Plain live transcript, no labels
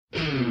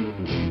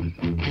Welcome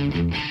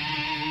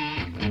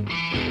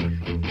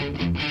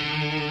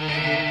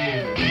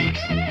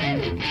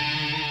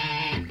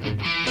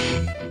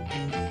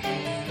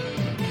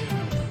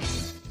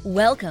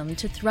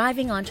to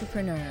Thriving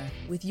Entrepreneur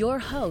with your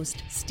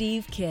host,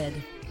 Steve Kidd,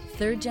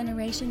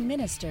 third-generation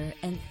minister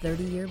and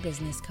 30-year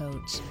business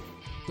coach.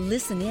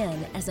 Listen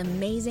in as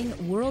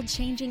amazing,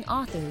 world-changing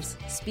authors,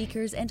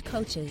 speakers, and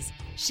coaches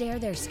share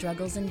their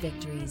struggles and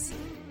victories.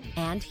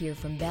 And hear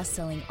from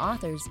best-selling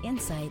authors'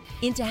 insight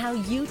into how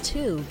you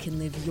too can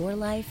live your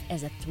life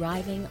as a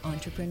thriving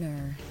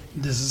entrepreneur.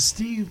 This is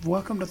Steve.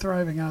 Welcome to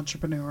Thriving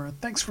Entrepreneur.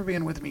 Thanks for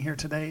being with me here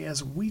today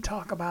as we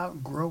talk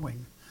about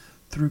growing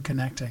through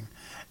connecting.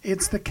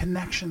 It's the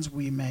connections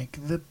we make,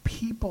 the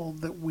people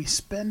that we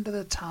spend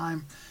the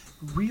time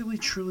really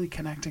truly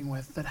connecting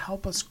with that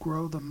help us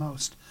grow the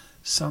most.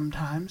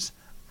 Sometimes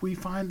we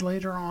find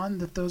later on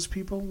that those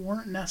people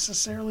weren't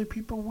necessarily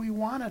people we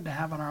wanted to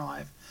have in our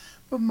life.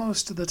 But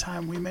most of the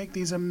time we make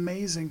these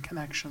amazing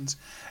connections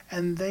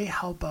and they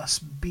help us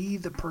be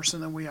the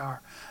person that we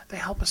are. They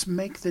help us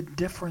make the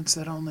difference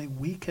that only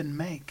we can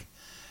make.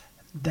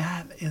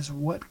 That is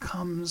what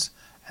comes,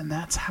 and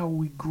that's how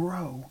we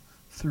grow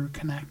through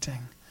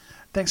connecting.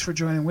 Thanks for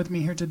joining with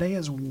me here today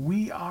as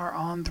we are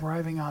on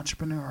Thriving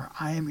Entrepreneur.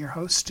 I am your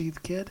host,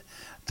 Steve Kidd,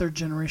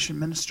 third-generation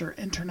minister,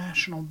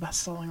 international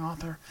best-selling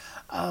author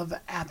of,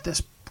 at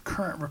this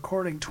current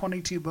recording,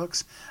 22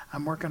 books.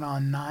 I'm working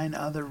on 9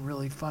 other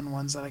really fun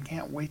ones that I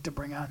can't wait to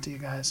bring out to you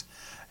guys.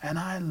 And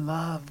I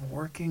love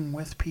working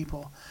with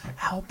people,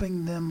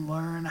 helping them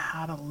learn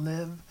how to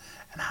live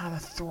and how to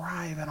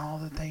thrive in all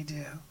that they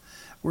do.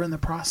 We're in the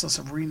process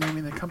of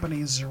renaming the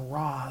company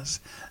Zaraz.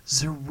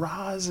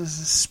 Zaraz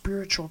is a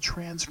spiritual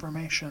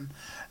transformation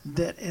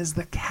that is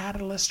the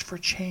catalyst for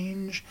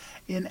change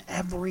in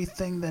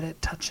everything that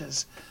it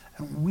touches.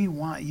 And we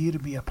want you to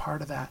be a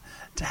part of that,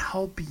 to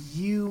help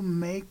you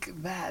make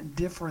that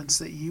difference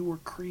that you were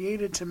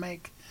created to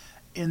make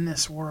in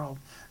this world.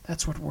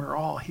 That's what we're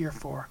all here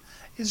for,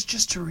 is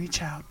just to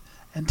reach out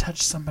and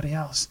touch somebody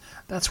else.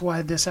 That's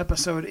why this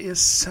episode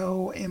is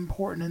so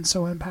important and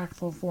so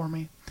impactful for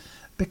me.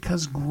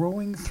 Because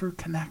growing through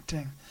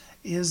connecting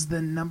is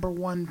the number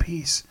one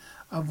piece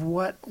of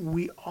what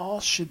we all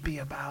should be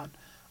about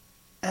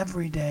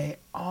every day,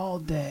 all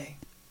day.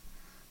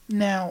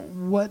 Now,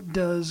 what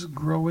does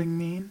growing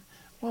mean?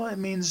 Well, it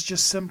means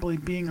just simply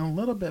being a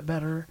little bit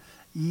better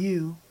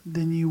you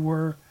than you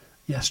were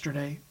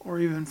yesterday or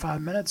even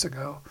 5 minutes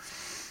ago.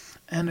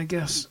 And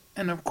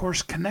of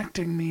course,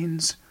 connecting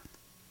means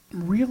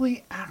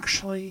really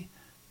actually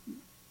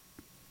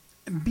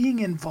being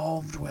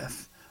involved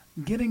with,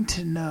 getting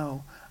to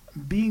know,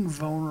 being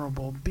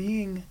vulnerable,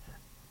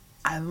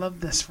 I love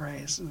this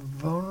phrase,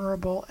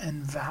 vulnerable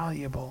and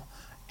valuable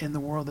in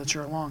the world that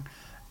you're along.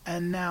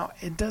 And now,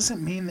 it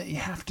doesn't mean that you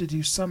have to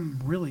do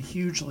some really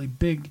hugely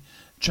big,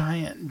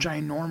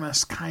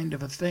 ginormous kind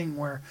of a thing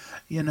where,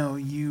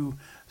 you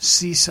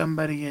see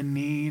somebody in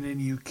need and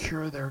you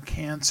cure their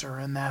cancer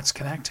and that's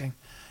connecting.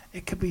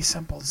 It could be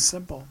simple.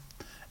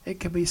 It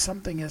could be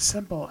something as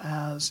simple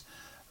as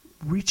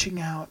reaching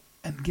out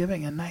and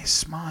giving a nice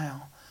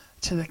smile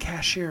to the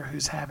cashier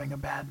who's having a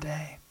bad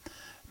day,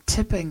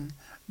 tipping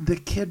the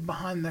kid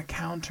behind the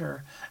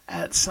counter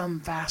at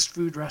some fast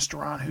food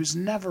restaurant who's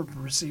never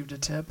received a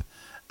tip.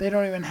 They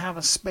don't even have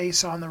a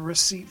space on the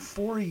receipt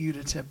for you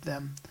to tip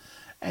them.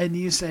 And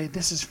you say,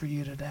 this is for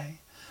you today.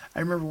 I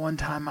remember one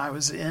time I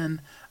was in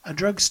a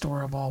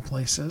drugstore of all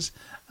places.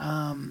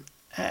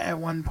 At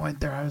one point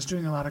there, I was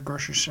doing a lot of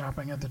grocery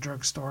shopping at the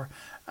drugstore.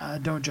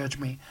 Don't judge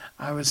me.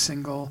 I was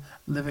single,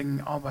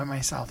 living all by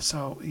myself.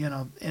 So,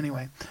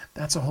 anyway,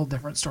 that's a whole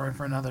different story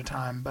for another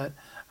time. But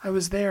I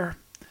was there,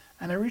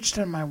 and I reached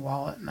in my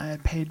wallet, and I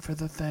had paid for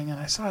the thing, and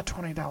I saw a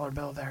 $20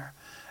 bill there.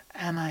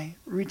 And I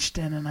reached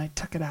in, and I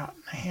took it out,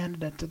 and I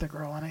handed it to the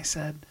girl, and I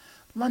said,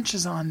 lunch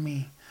is on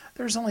me.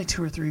 There's only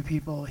 2 or 3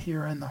 people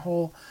here in the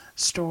whole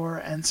store,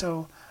 and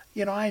so,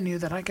 I knew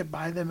that I could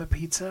buy them a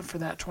pizza for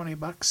that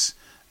 $20.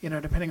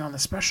 Depending on the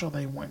special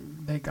they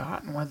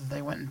got and whether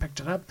they went and picked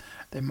it up,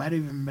 they might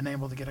have even been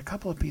able to get a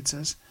couple of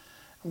pizzas.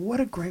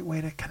 What a great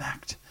way to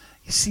connect.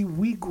 You see,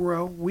 we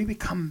grow, we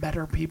become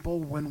better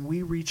people when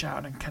we reach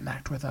out and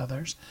connect with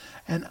others,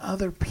 and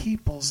other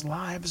people's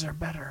lives are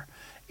better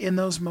in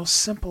those most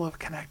simple of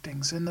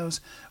connectings, in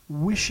those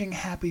wishing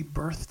happy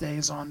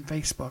birthdays on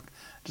Facebook.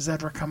 Does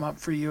that ever come up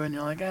for you and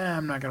you're like,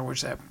 I'm not going to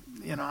wish that,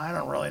 I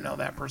don't really know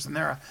that person.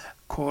 They're a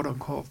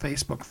quote-unquote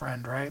Facebook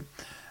friend, right?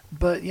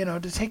 But,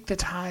 to take the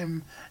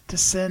time to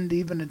send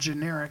even a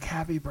generic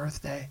happy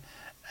birthday,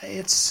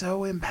 it's so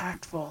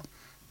impactful.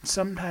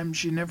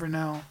 Sometimes you never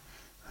know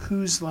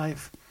whose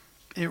life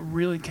it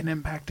really can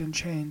impact and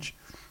change.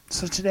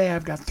 So today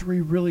I've got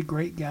 3 really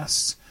great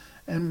guests,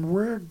 and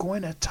we're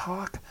going to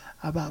talk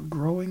about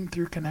growing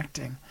through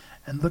connecting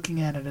and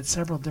looking at it at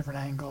several different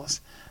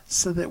angles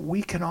so that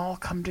we can all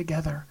come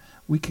together,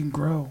 we can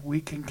grow,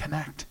 we can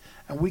connect,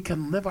 and we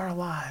can live our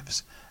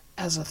lives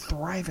as a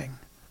thriving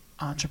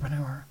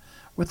entrepreneur.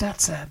 With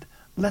that said,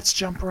 let's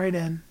jump right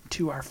in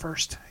to our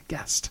first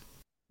guest.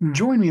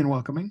 Join me in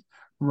welcoming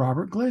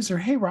Robert Glazer.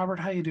 Hey, Robert,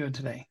 how you doing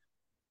today?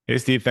 Hey,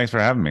 Steve, thanks for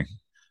having me.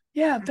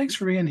 Yeah, thanks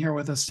for being here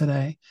with us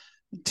today.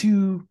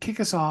 To kick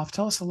us off,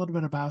 tell us a little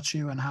bit about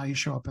you and how you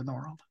show up in the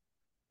world.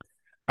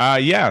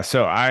 Yeah,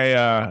 so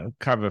I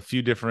have a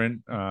few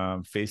different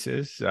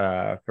faces.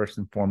 First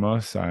and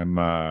foremost, I'm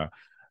a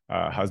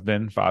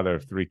husband, father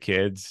of three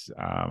kids.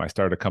 I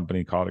started a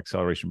company called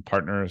Acceleration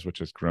Partners, which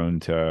has grown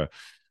to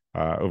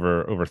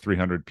over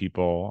 300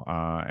 people.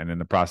 And in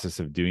the process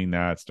of doing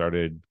that,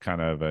 started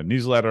kind of a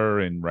newsletter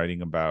and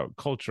writing about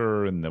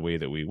culture and the way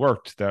that we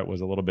worked that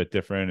was a little bit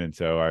different. And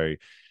so I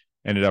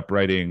ended up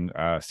writing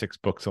six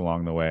books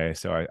along the way.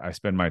 So I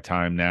spend my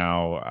time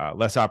now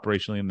less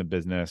operationally in the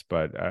business,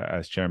 but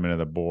as chairman of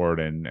the board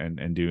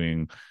and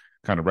doing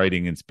kind of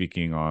writing and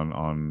speaking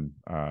on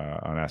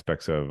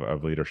aspects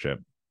of leadership.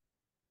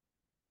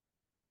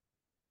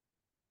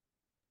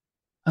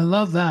 I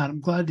love that.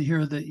 I'm glad to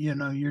hear that,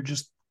 you're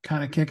just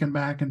kind of kicking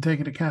back and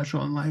taking it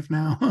casual in life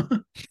now.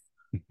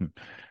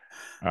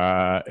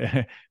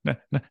 uh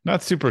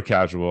not super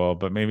casual,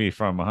 but maybe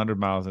from 100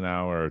 miles an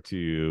hour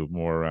to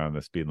more around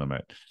the speed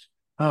limit.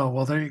 Oh,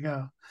 well, there you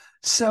go.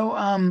 So,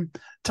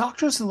 talk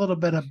to us a little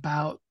bit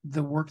about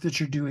the work that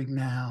you're doing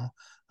now,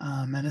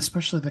 and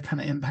especially the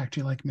kind of impact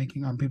you like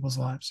making on people's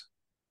lives.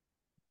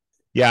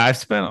 Yeah, I've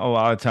spent a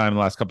lot of time in the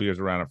last couple of years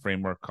around a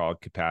framework called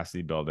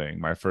capacity building.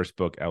 My first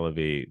book,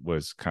 Elevate,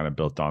 was kind of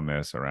built on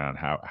this around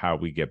how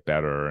we get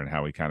better and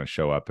how we kind of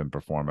show up and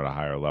perform at a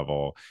higher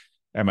level.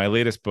 And my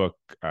latest book,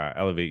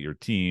 Elevate Your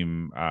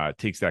Team,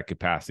 takes that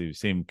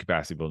same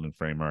capacity building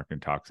framework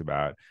and talks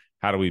about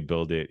how do we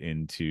build it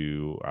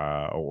into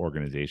our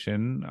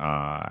organization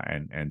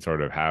and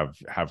sort of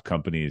have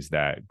companies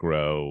that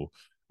grow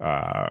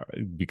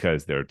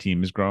because their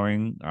team is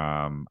growing.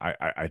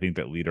 I think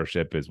that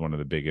leadership is one of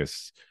the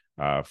biggest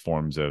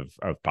forms of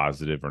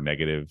positive or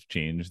negative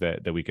change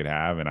that we could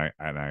have, and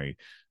I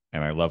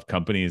love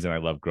companies and I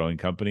love growing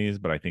companies,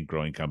 but I think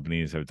growing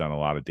companies have done a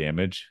lot of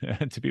damage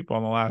to people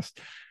in the last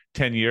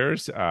 10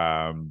 years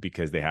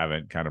because they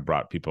haven't kind of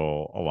brought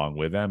people along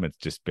with them. It's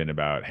just been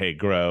about, hey,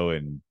 grow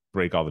and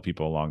break all the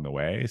people along the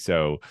way.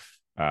 So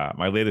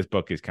my latest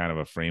book is kind of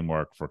a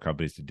framework for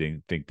companies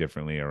to think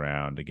differently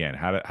around, again,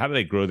 how do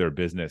they grow their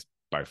business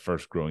by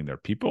first growing their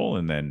people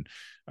and then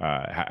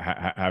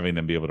having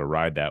them be able to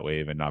ride that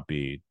wave and not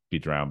be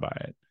drowned by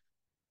it.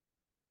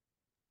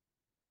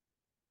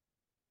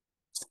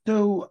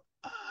 So,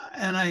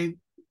 and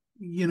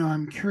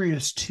I'm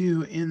curious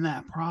too, in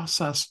that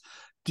process,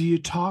 do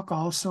you talk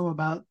also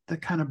about the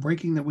kind of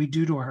breaking that we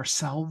do to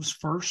ourselves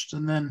first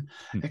and then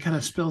it kind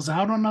of spills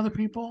out on other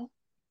people?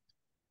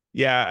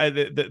 Yeah,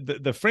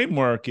 the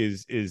framework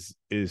is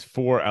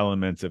four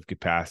elements of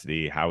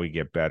capacity, how we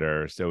get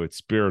better. So it's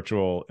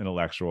spiritual,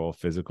 intellectual,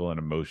 physical, and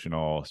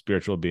emotional.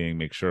 Spiritual being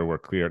make sure we're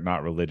clear,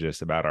 not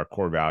religious, about our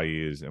core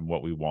values and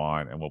what we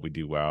want and what we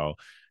do well.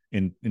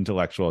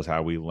 Intellectual is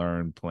how we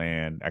learn,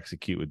 plan,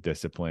 execute with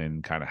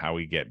discipline, kind of how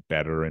we get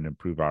better and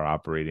improve our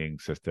operating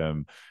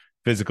system.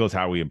 Physical is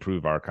how we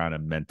improve our kind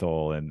of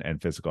mental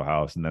and physical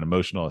health. And then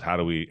emotional is how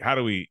do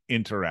we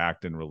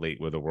interact and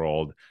relate with the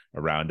world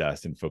around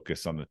us and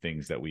focus on the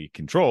things that we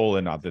control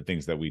and not the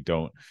things that we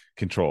don't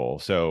control.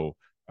 So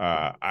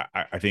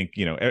I think,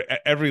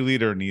 every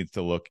leader needs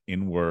to look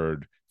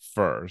inward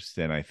first.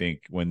 And I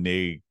think when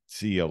they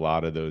see a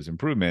lot of those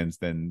improvements,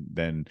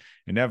 then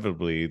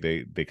inevitably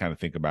they kind of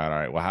think about, all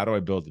right, well, how do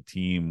I build a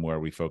team where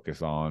we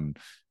focus on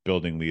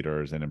building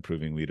leaders and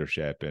improving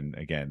leadership? And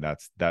again,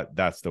 that's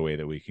the way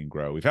that we can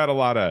grow. We've had a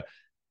lot of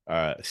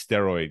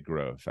steroid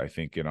growth, I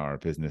think, in our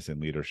business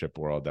and leadership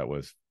world that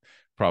was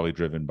probably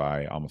driven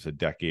by almost a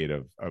decade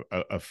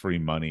of free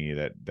money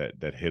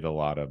that hit a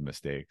lot of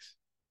mistakes.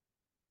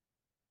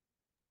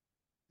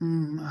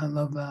 I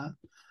love that.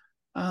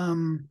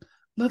 Um,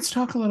 let's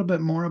talk a little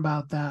bit more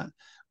about that.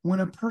 When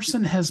a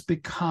person has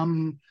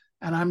become,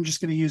 and I'm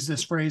just going to use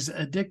this phrase,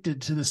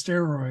 addicted to the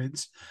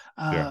steroids,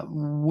 Yeah.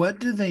 what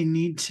do they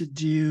need to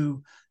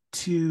do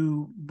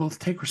to both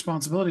take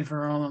responsibility for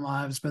their own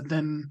lives, but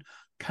then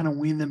kind of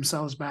wean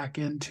themselves back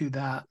into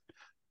that,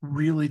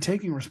 really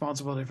taking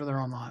responsibility for their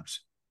own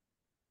lives?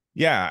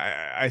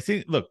 Yeah, I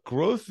think, look,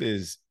 growth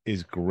is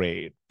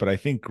great, but I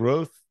think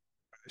growth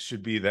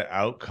should be the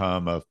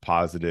outcome of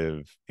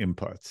positive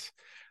inputs.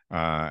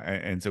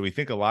 And so we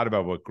think a lot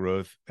about what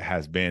growth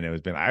has been. It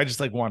has been, I just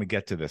like want to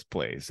get to this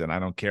place and I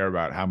don't care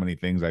about how many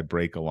things I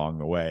break along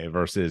the way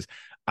versus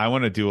I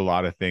want to do a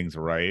lot of things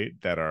right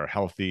that are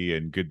healthy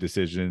and good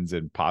decisions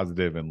and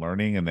positive and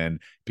learning. And then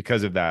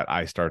because of that,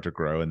 I start to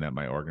grow and then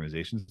my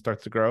organization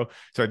starts to grow.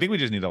 So I think we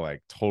just need to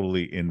like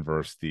totally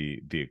inverse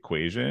the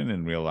equation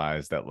and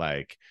realize that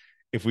like,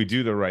 if we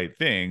do the right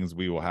things,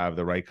 we will have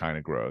the right kind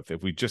of growth.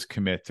 If we just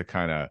commit to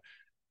kind of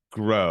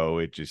grow,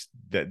 it just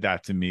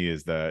that to me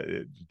is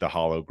the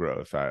hollow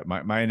growth.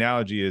 My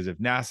analogy is if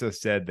NASA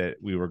said that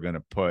we were going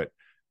to put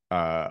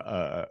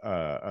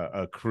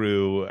a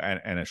crew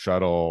and a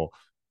shuttle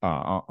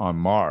on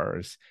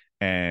Mars,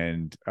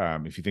 and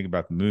if you think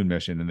about the moon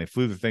mission, and they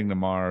flew the thing to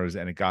Mars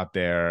and it got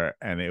there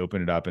and they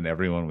opened it up and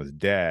everyone was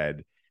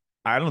dead,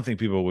 I don't think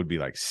people would be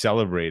like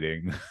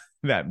celebrating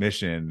that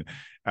mission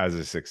as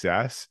a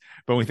success.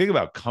 But when we think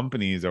about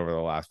companies over the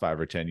last 5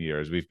 or 10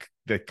 years,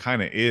 that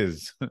kind of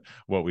is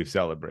what we've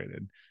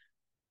celebrated.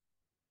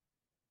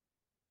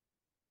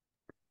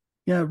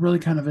 Yeah, it really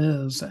kind of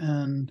is.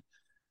 And,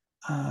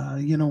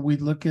 we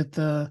look at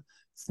the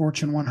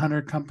Fortune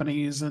 100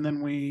 companies, and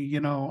then we,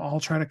 all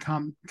try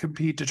to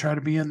compete to try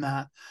to be in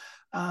that.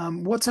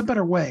 What's a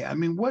better way? I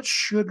mean, what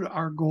should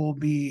our goal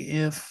be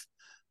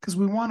because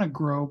we want to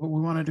grow, but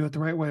we want to do it the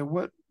right way.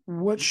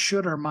 What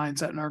should our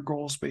mindset and our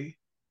goals be?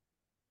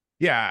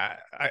 Yeah,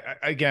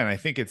 I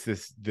think it's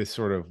this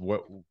sort of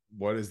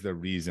what is the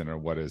reason or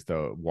what is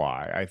the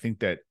why. I think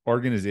that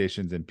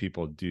organizations and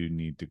people do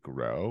need to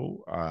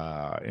grow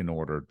in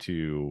order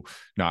to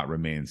not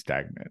remain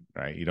stagnant,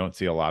 right? You don't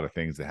see a lot of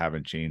things that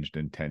haven't changed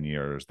in 10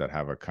 years that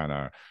have a kind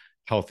of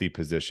healthy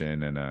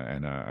position and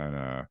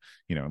a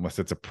unless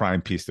it's a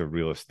prime piece of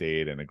real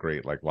estate and a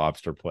great like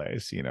lobster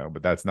place,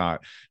 but that's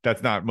not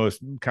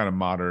most kind of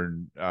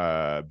modern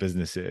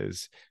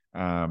businesses.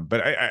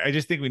 But I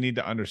just think we need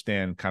to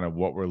understand kind of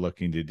what we're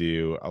looking to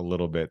do a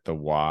little bit, the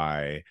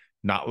why,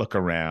 not look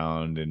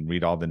around and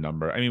read all the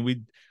number. I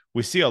mean,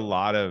 we see a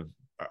lot of,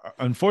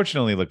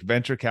 unfortunately, look,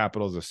 venture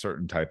capital is a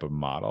certain type of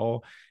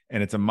model.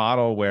 And it's a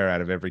model where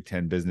out of every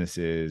 10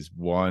 businesses,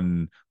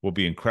 one will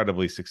be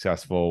incredibly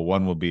successful,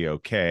 one will be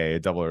okay,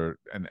 and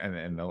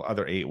the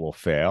other 8 will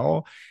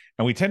fail.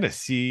 And we tend to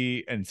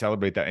see and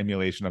celebrate that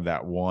emulation of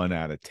that 1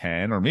 out of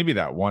 10, or maybe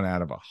that 1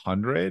 out of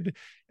 100,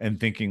 and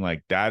thinking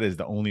like that is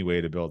the only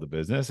way to build a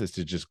business, is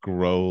to just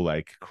grow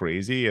like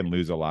crazy and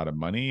lose a lot of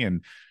money.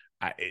 And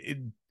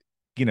it's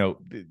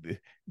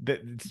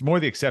more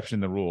the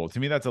exception than the rule. To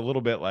me, that's a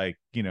little bit like,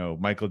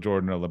 Michael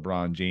Jordan or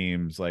LeBron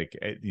James, like,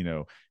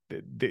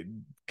 they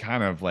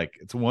kind of like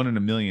it's 1 in a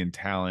million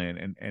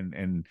talent.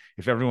 And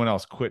if everyone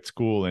else quit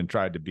school and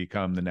tried to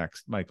become the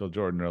next Michael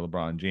Jordan or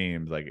LeBron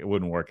James, like it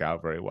wouldn't work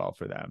out very well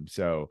for them.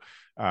 So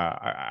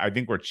I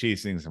think we're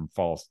chasing some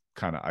false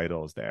kind of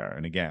idols there.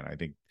 And again, I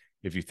think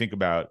if you think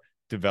about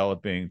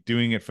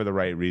doing it for the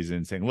right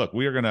reason, saying, look,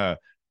 we are going to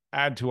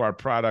add to our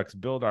products,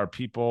 build our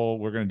people,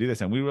 we're going to do this.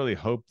 And we really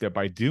hope that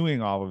by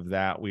doing all of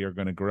that, we are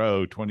going to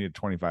grow 20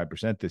 to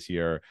 25% this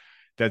year.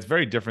 That's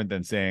very different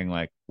than saying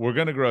like, we're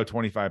going to grow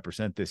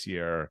 25% this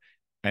year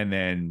and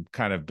then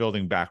kind of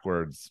building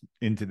backwards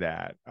into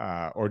that,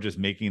 or just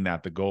making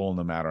that the goal,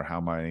 no matter how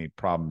many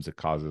problems it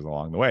causes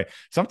along the way.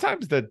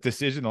 Sometimes the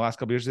decision the last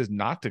couple of years is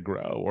not to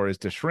grow, or is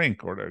to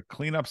shrink, or to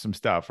clean up some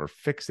stuff or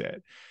fix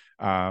it.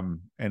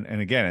 And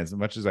again, as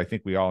much as I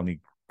think we all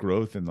need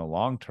growth in the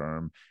long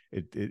term,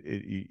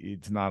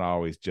 it's not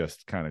always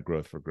just kind of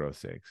growth for growth's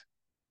sakes.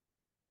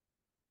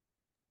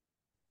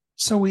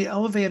 So we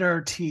elevate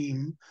our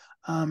team,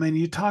 and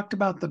you talked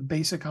about the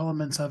basic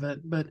elements of it,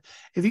 but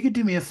if you could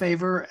do me a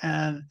favor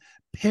and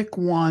pick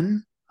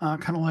one,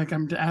 kind of like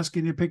I'm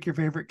asking you to pick your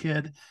favorite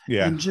kid,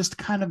 and just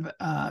kind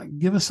of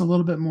give us a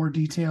little bit more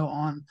detail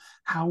on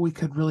how we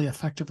could really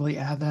effectively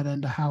add that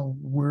into how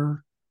we're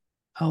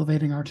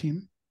elevating our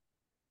team.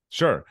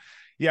 Sure.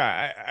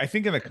 Yeah, I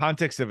think in the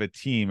context of a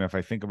team, if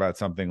I think about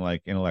something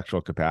like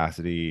intellectual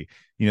capacity,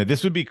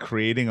 this would be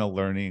creating a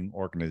learning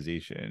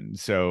organization.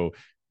 So,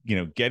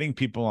 getting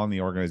people on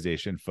the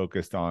organization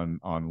focused on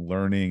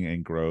learning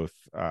and growth,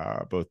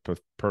 both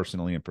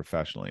personally and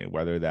professionally,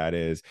 whether that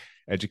is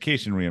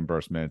education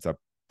reimbursements, a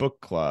book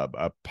club,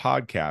 a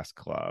podcast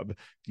club,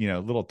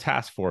 little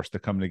task force to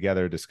come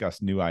together,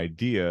 discuss new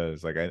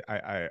ideas. Like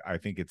I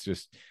think it's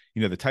just,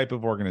 the type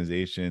of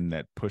organization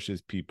that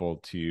pushes people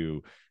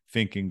to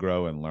think and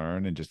grow and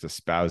learn, and just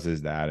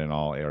espouses that in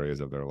all areas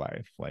of their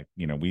life. Like,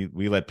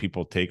 we let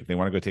people if they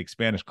want to go take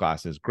Spanish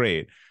classes,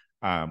 great.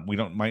 We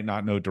might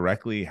not know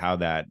directly how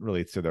that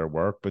relates to their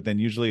work, but then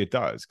usually it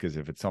does, because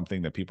if it's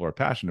something that people are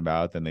passionate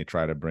about, then they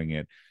try to bring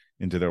it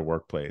into their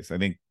workplace. I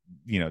think,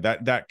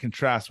 that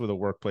contrasts with a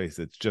workplace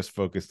that's just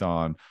focused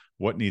on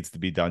what needs to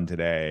be done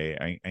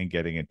today and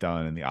getting it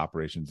done, and the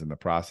operations and the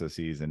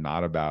processes, and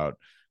not about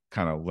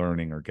kind of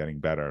learning or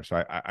getting better.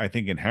 So I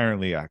think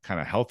inherently a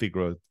kind of healthy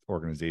growth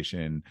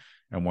organization,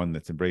 and one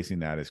that's embracing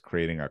that, is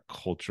creating a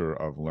culture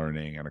of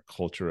learning and a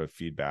culture of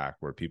feedback,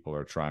 where people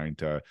are trying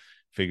to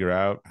figure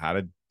out how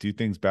to do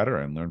things better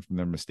and learn from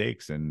their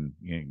mistakes, and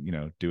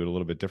do it a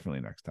little bit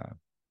differently next time.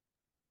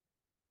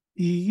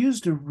 You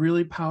used a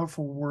really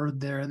powerful word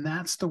there, and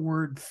that's the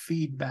word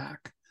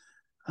feedback.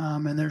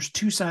 And there's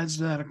two sides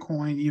to that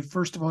coin.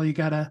 First of all, you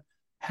got to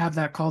have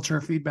that culture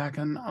of feedback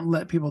and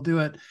let people do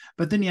it,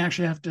 but then you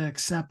actually have to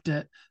accept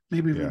it,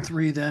 maybe even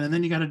 3 then, and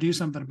then you got to do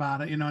something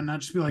about it, and not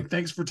just be like,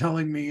 thanks for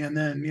telling me, and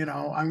then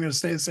I'm going to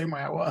stay the same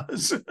way I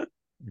was.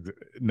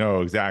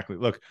 No, exactly.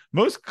 Look,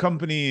 most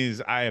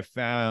companies I have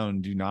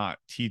found do not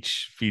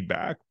teach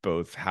feedback,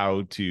 both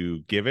how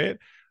to give it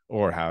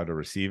or how to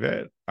receive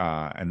it.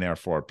 And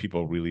therefore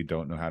people really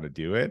don't know how to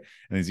do it.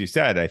 And as you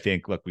said, I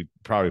think, look, we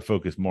probably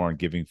focus more on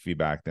giving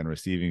feedback than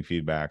receiving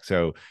feedback.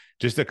 So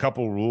just a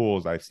couple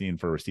rules I've seen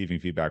for receiving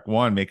feedback.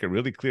 1, make it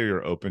really clear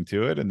you're open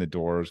to it and the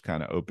door's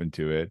kind of open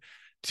to it.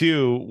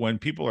 2, when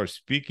people are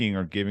speaking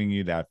or giving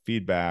you that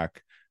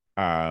feedback,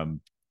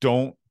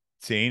 don't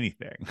say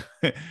anything.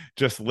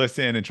 Just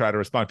listen and try to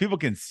respond. People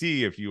can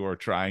see if you are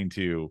trying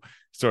to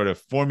sort of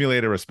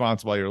formulate a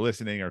response while you're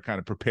listening, or kind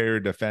of prepare your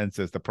defense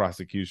as the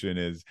prosecution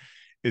is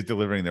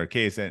delivering their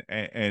case,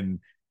 and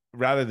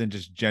rather than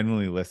just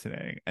genuinely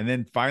listening. And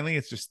then finally,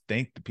 it's just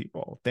thank the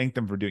people, thank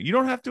them for doing. You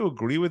don't have to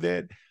agree with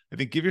it. I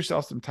think give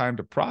yourself some time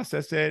to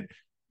process it.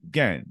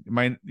 Again,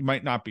 it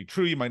might not be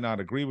true. You might not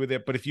agree with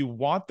it, but if you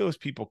want those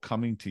people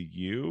coming to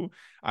you,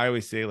 I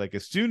always say, like,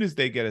 as soon as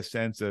they get a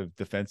sense of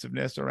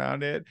defensive-ness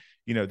around it,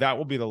 that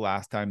will be the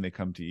last time they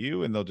come to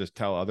you, and they'll just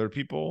tell other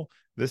people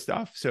this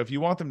stuff. So if you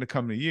want them to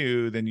come to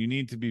you, then you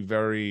need to be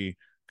very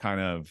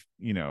kind of,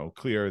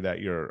 clear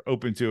that you're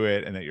open to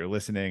it and that you're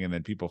listening. And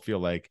then people feel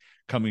like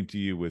coming to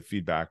you with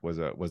feedback was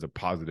a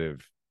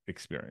positive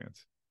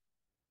experience.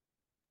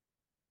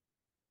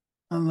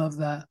 I love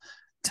that.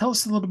 Tell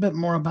us a little bit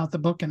more about the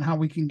book and how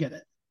we can get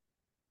it.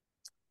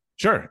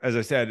 Sure. As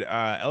I said,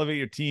 Elevate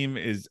Your Team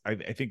is, I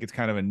think it's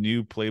kind of a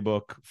new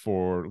playbook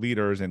for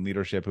leaders and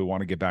leadership who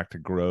want to get back to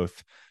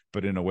growth,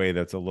 but in a way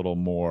that's a little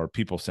more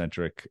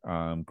people-centric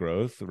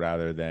growth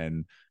rather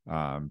than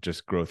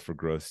just growth for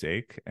growth's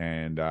sake.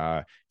 And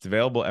it's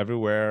available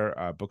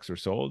everywhere books are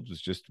sold. It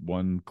was just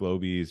won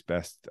Globey's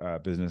Best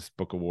Business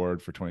Book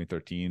Award for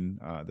 2013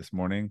 this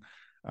morning.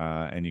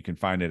 And you can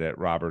find it at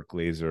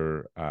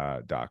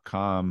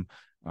robertglazer.com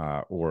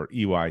or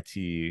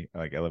EYT,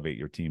 like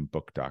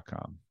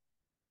elevateyourteambook.com.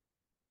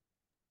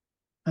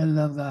 I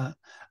love that.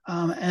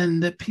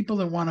 And the people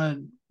that want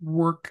to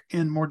work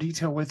in more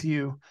detail with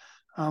you,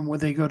 would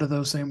they go to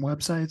those same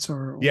websites?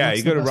 Or yeah,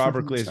 you go to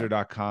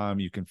robertglazer.com.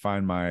 You can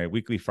find my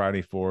weekly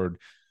Friday Forward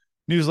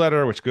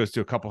newsletter, which goes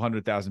to a couple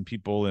 100,000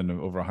 people in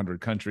over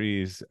 100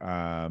 countries,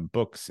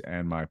 books,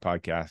 and my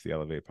podcast, the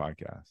Elevate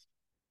Podcast.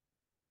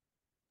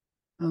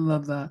 I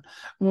love that.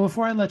 Well,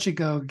 before I let you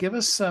go, give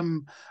us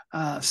some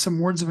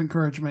words of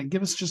encouragement.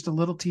 Give us just a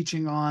little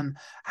teaching on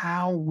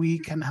how we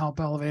can help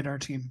elevate our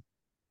team.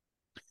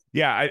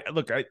 Yeah,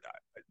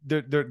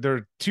 there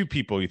are two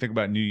people. You think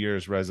about New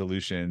Year's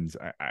resolutions.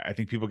 I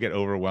think people get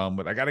overwhelmed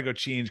with, I got to go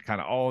change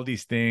kind of all of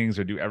these things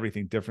or do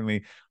everything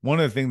differently. One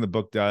of the things the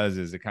book does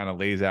is it kind of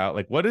lays out,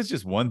 like, what is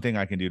just one thing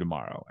I can do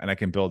tomorrow, and I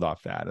can build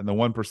off that. And the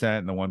 1%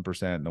 and the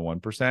 1% and the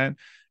 1%.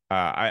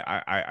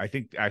 I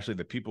think actually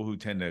the people who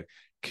tend to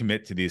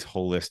commit to these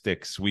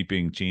holistic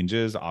sweeping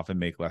changes often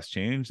make less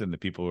change than the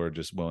people who are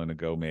just willing to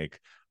go make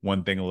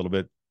one thing a little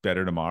bit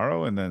better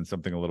tomorrow and then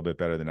something a little bit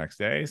better the next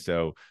day.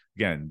 So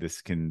again,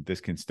 this can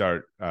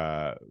start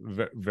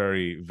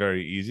very,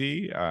 very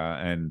easy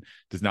and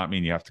does not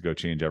mean you have to go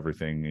change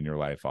everything in your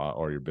life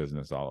or your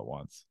business all at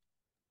once.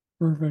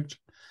 Perfect.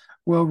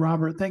 Well,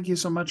 Robert, thank you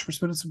so much for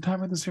spending some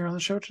time with us here on the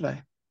show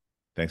today.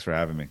 Thanks for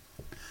having me.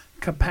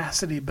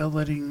 Capacity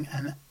building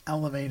and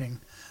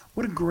elevating.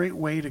 What a great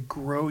way to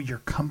grow your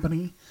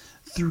company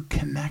through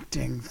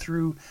connecting,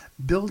 through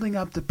building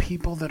up the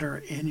people that are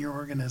in your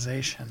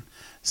organization.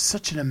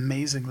 Such an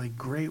amazingly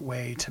great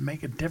way to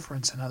make a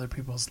difference in other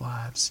people's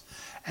lives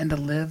and to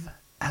live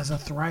as a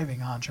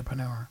thriving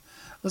entrepreneur.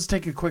 Let's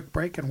take a quick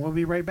break and we'll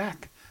be right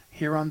back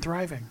here on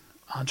Thriving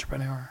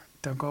Entrepreneur.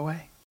 Don't go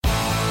away.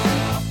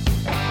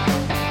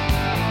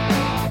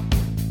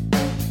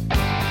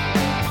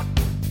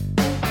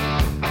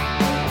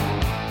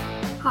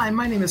 Hi,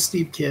 my name is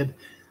Steve Kidd.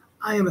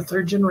 I am a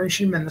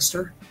third-generation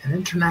minister, an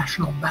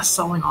international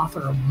best-selling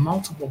author of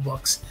multiple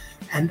books,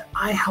 and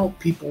I help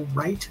people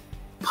write,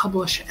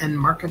 publish, and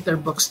market their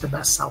books to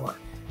bestseller.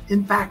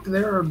 In fact,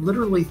 there are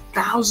literally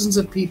thousands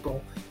of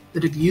people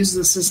that have used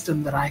the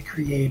system that I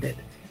created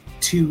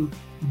to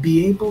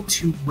be able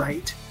to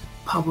write,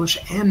 publish,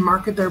 and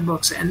market their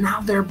books, and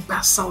now they're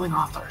best-selling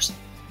authors.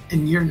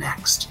 And you're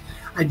next.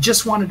 I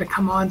just wanted to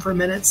come on for a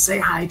minute, say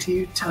hi to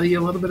you, tell you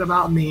a little bit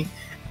about me,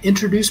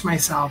 introduce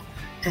myself,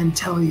 and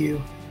tell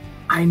you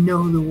I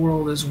know the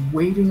world is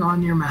waiting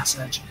on your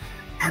message,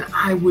 and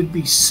I would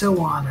be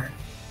so honored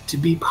to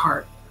be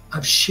part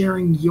of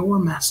sharing your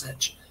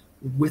message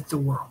with the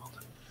world.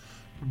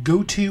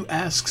 Go to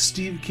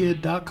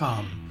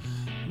AskSteveKidd.com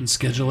and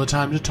schedule a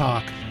time to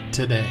talk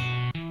today.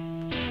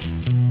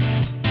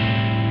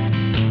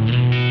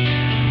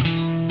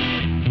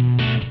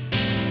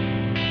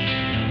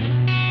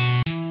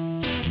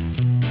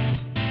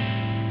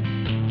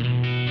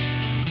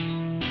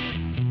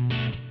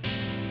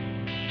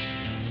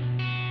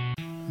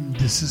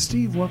 This is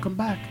Steve. Welcome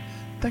back.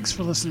 Thanks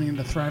for listening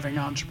to Thriving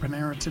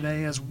Entrepreneur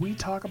today as we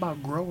talk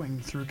about growing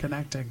through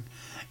connecting.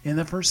 In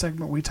the first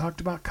segment, we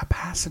talked about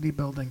capacity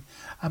building,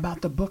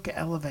 about the book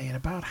Elevate,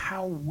 about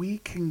how we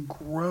can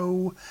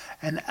grow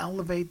and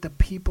elevate the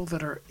people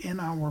that are in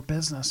our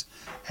business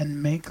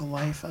and make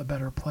life a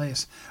better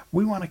place.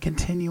 We want to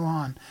continue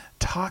on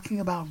talking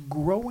about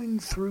growing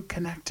through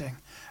connecting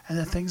and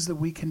the things that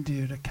we can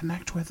do to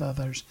connect with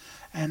others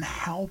and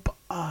help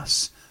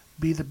us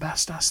be the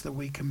best us that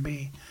we can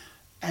be.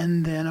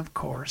 And then, of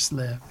course,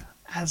 live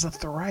as a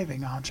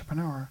thriving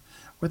entrepreneur.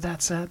 With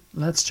that said,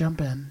 let's jump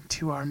in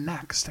to our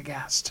next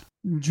guest.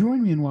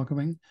 Join me in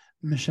welcoming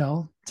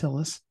Michelle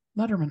Tillis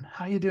Letterman.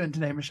 How you doing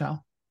today,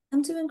 Michelle?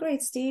 I'm doing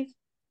great, Steve.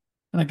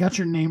 And I got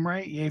your name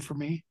right. Yay for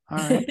me. All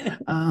right.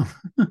 Um,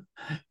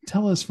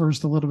 tell us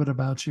first a little bit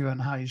about you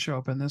and how you show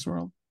up in this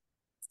world.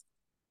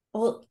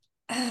 Well,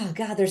 oh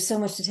God, there's so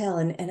much to tell.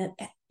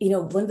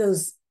 One of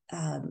those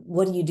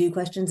what do you do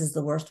questions is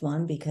the worst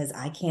one because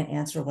I can't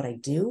answer what I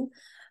do,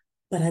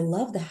 but I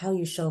love the how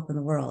you show up in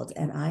the world.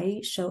 And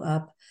I show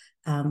up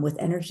with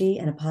energy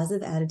and a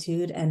positive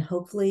attitude and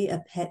hopefully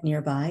a pet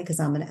nearby because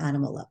I'm an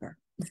animal lover.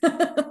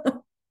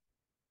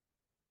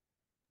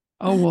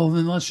 Oh, well,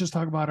 then let's just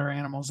talk about our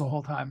animals the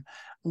whole time.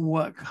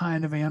 What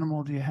kind of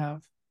animal do you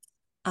have?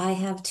 I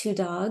have two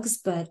dogs,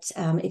 but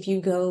if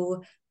you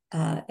go,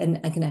 and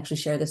I can actually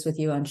share this with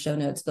you on show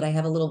notes, but I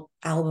have a little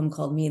album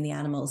called Me and the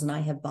Animals, and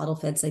I have bottle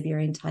fed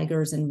Siberian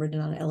tigers and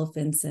ridden on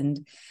elephants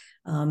and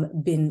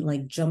been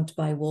like jumped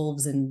by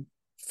wolves and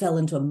fell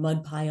into a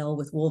mud pile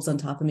with wolves on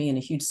top of me and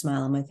a huge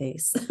smile on my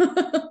face.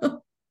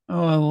 Oh,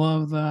 I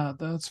love that.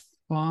 That's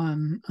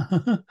fun.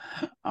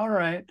 All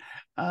right.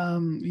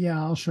 Yeah,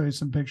 I'll show you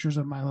some pictures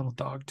of my little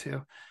dog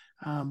too.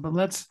 But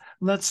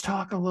let's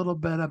talk a little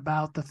bit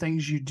about the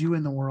things you do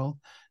in the world.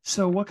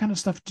 So what kind of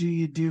stuff do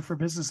you do for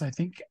business? I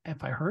think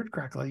if I heard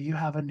correctly, you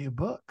have a new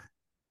book.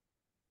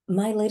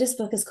 My latest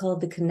book is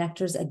called The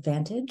Connector's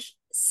Advantage: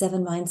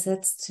 7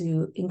 Mindsets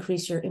to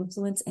Increase Your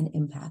Influence and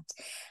Impact.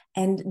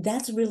 And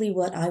that's really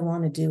what I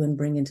want to do and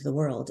bring into the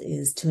world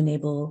is to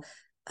enable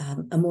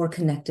a more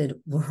connected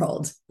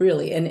world,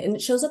 really. And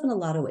it shows up in a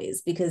lot of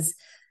ways because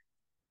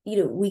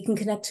we can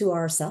connect to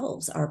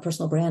ourselves, our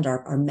personal brand,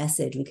 our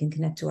message. We can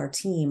connect to our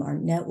team, our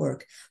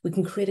network. We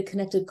can create a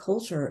connected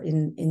culture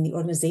in the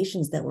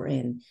organizations that we're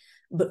in.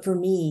 But for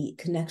me,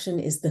 connection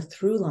is the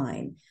through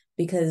line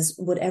because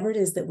whatever it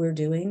is that we're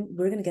doing,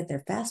 we're going to get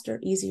there faster,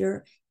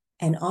 easier,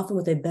 and often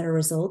with a better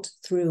result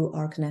through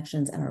our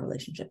connections and our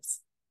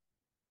relationships.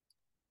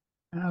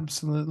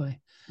 Absolutely.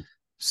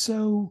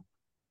 So,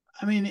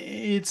 I mean,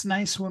 it's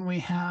nice when we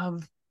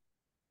have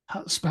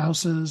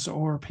spouses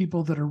or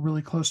people that are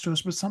really close to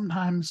us, but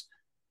sometimes,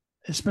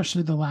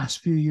 especially the last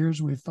few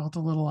years, we've felt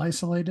a little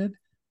isolated,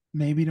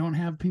 maybe don't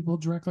have people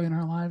directly in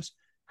our lives.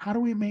 How do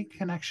we make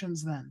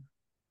connections then?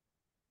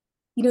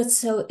 It's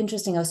so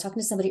interesting. I was talking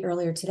to somebody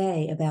earlier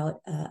today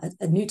about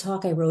a new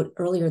talk I wrote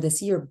earlier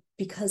this year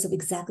because of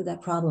exactly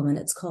that problem. And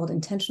it's called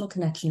Intentional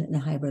Connection in a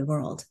Hybrid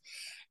World.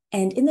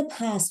 And in the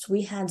past,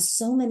 we had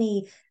so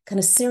many kind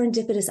of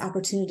serendipitous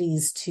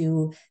opportunities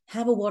to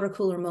have a water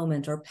cooler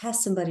moment or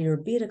pass somebody or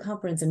be at a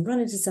conference and run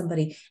into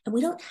somebody. And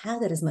we don't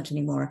have that as much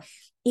anymore.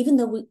 Even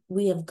though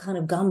we have kind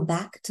of gone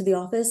back to the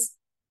office,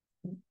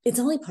 it's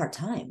only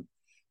part-time.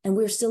 And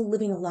we're still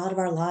living a lot of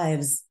our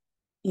lives,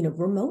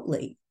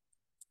 remotely.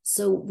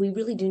 So we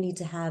really do need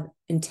to have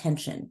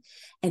intention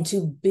and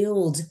to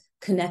build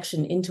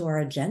connection into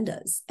our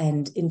agendas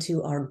and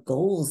into our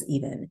goals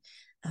even.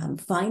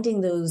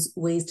 Finding those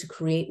ways to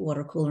create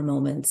water cooler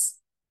moments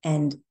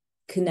and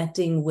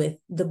connecting with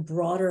the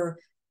broader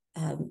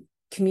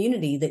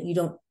community that you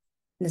don't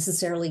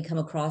necessarily come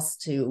across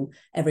to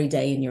every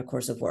day in your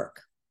course of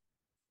work.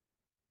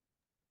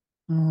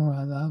 Oh,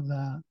 I love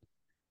that.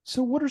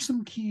 So what are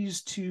some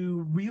keys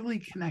to really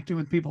connecting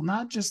with people?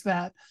 Not just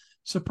that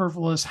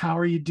superfluous, how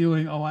are you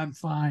doing? Oh, I'm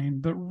fine,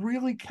 but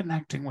really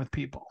connecting with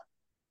people.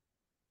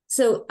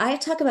 So I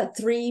talk about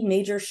 3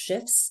 major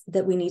shifts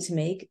that we need to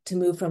make to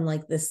move from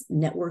like this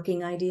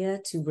networking idea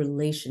to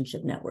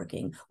relationship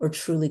networking or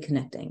truly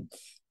connecting.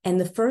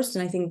 And the first,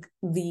 and I think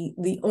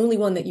the only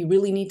one that you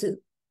really need to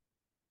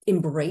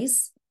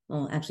embrace,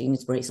 well, actually you need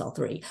to embrace all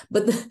 3,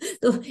 but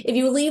if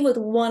you leave with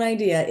one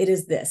idea, it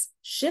is this: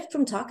 shift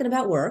from talking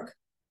about work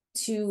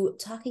to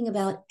talking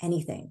about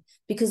anything,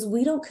 because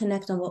we don't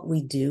connect on what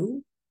we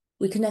do.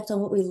 We connect on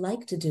what we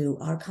like to do,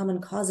 our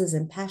common causes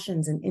and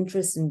passions and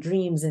interests and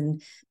dreams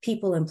and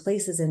people and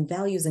places and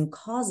values and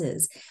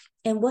causes.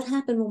 And what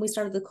happened when we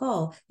started the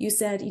call? You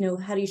said,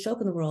 how do you show up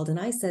in the world? And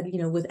I said,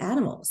 with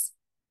animals.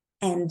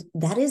 And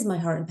that is my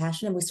heart and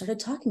passion. And we started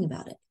talking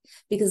about it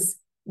because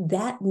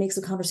that makes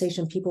a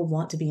conversation people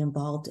want to be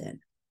involved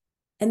in.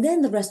 And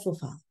then the rest will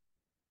follow.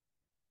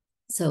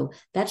 So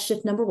that's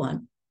shift number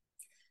 1.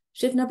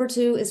 Shift number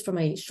 2 is from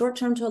a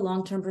short-term to a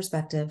long-term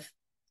perspective.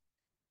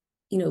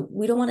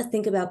 We don't want to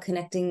think about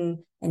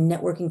connecting and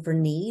networking for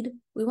need.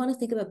 We want to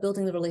think about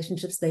building the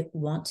relationships they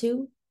want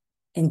to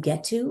and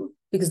get to,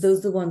 because those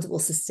are the ones that will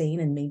sustain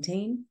and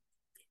maintain.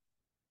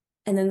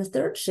 And then the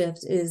third shift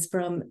is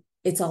from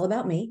it's all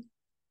about me.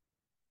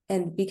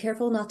 And be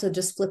careful not to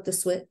just flip the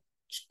switch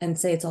and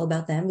say it's all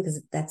about them,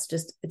 because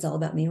it's all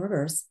about me in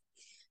reverse.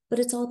 But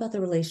it's all about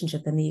the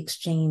relationship and the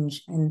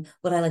exchange and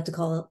what I like to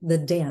call the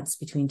dance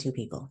between 2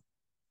 people.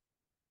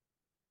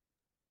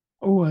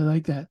 Oh, I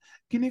like that.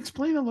 Can you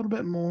explain a little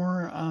bit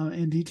more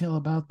in detail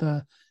about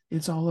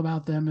it's all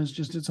about them is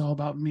just it's all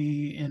about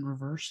me in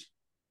reverse?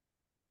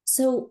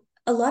 So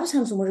a lot of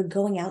times when we're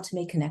going out to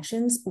make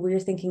connections,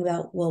 we're thinking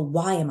about, well,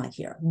 why am I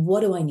here?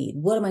 What do I need?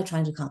 What am I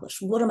trying to accomplish?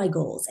 What are my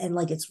goals? And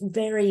it's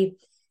very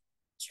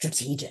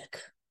strategic.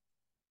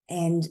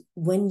 And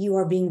when you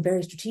are being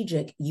very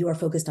strategic, you are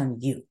focused on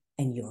you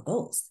and your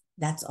goals.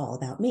 That's all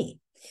about me.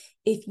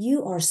 If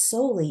you are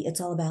solely,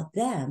 it's all about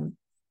them,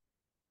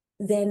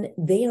 then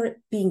they are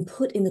being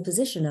put in the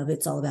position of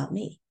it's all about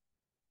me.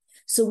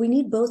 So we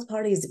need both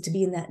parties to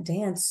be in that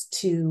dance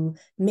to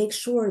make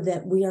sure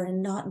that we are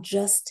not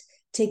just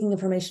taking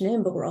information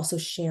in, but we're also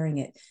sharing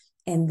it,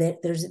 and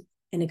that there's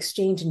an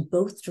exchange in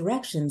both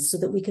directions so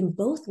that we can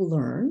both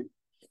learn,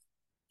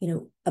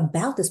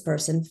 about this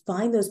person,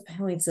 find those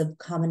points of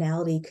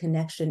commonality,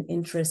 connection,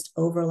 interest,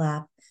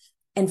 overlap,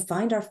 and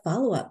find our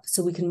follow-up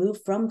so we can move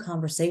from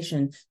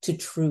conversation to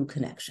true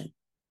connection.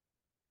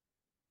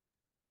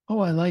 Oh,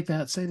 I like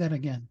that. Say that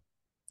again.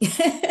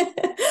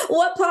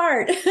 What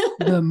part?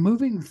 The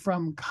moving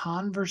from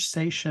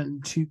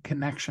conversation to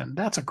connection.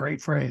 That's a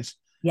great phrase.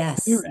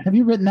 Yes. Have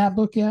you written that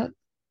book yet?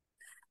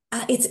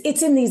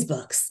 It's in these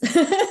books.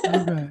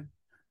 Okay.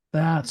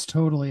 That's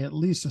totally at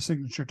least a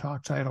signature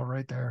talk title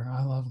right there.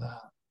 I love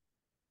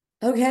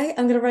that. Okay,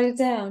 I'm going to write it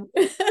down.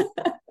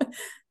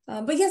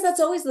 But yes, that's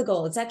always the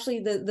goal. It's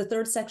actually the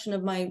third section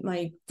of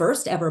my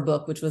first ever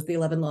book, which was the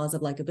 11 Laws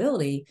of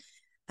Likability.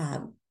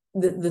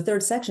 The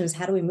third section is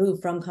how do we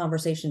move from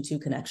conversation to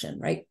connection,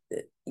 right?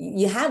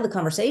 You had the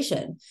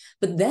conversation,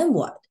 but then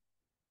what?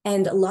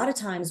 And a lot of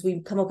times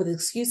we come up with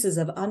excuses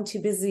of, I'm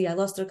too busy, I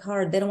lost their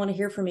card, they don't want to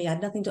hear from me, I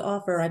have nothing to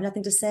offer, I have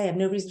nothing to say, I have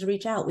no reason to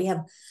reach out. We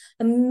have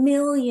a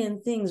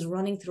million things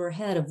running through our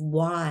head of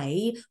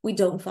why we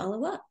don't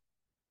follow up.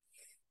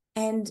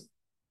 And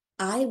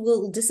I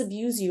will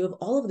disabuse you of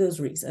all of those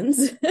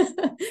reasons.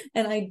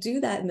 And I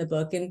do that in the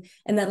book. And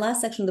that last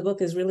section of the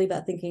book is really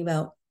about thinking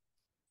about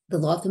the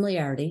law of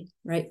familiarity,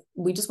 right?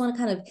 We just want to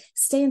kind of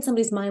stay in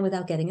somebody's mind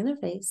without getting in their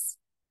face.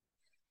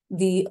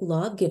 The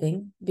law of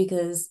giving,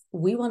 because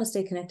we want to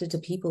stay connected to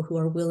people who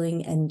are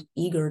willing and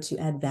eager to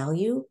add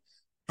value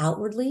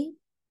outwardly,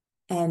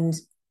 and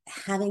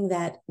having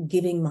that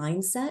giving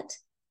mindset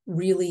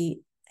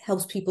really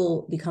helps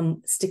people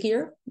become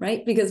stickier,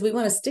 right? Because we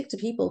want to stick to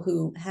people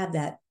who have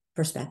that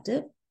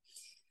perspective.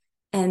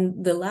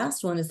 And the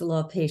last one is the law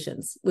of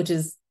patience, which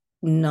is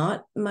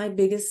not my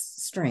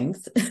biggest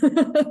strength,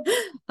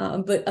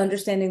 but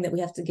understanding that we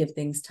have to give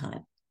things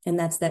time. And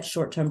that's that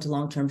short-term to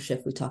long-term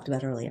shift we talked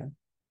about earlier.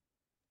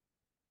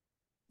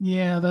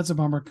 Yeah, that's a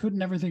bummer.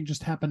 Couldn't everything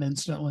just happen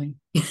instantly?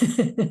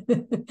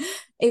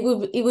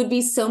 It would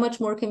be so much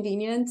more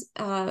convenient.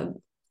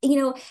 And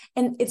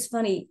it's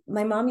funny.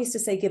 My mom used to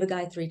say, give a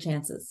guy 3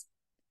 chances.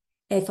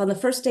 If on the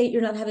first date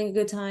you're not having a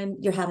good time,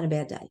 you're having a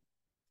bad day.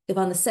 If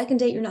on the second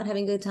date you're not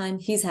having a good time,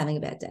 he's having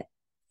a bad day.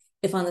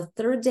 If on the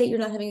third date you're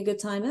not having a good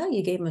time,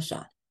 you gave him a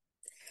shot.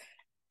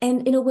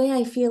 And in a way,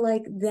 I feel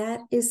like that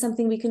is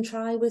something we can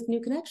try with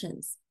new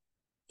connections.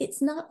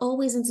 It's not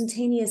always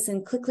instantaneous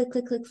and click, click,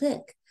 click, click,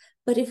 click.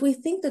 But if we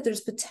think that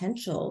there's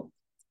potential,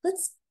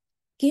 let's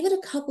give it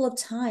a couple of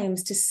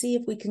times to see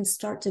if we can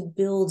start to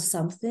build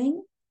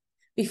something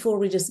before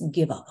we just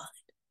give up on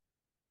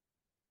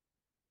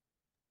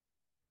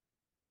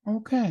it.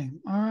 Okay.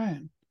 All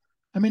right.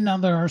 I mean, now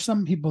there are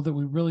some people that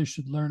we really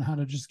should learn how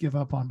to just give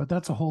up on, but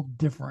that's a whole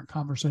different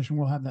conversation.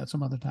 We'll have that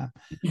some other time.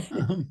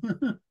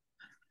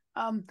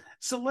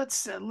 So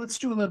let's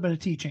do a little bit of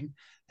teaching.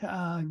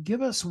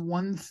 Give us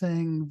one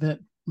thing that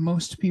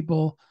most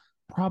people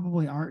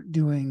probably aren't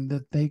doing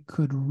that they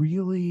could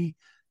really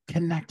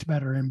connect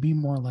better and be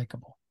more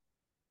likable.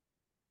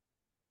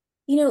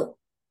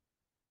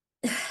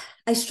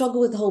 I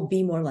struggle with the whole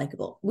be more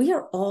likable. We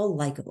are all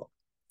likable.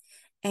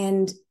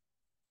 And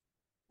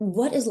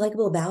what is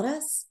likable about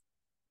us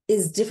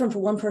is different for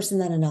one person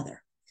than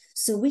another.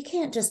 So we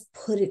can't just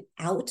put it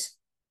out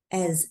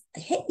as,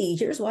 hey,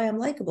 here's why I'm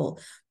likable.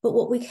 But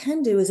what we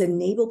can do is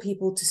enable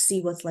people to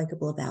see what's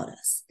likable about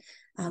us.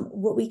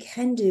 What we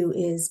can do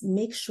is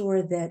make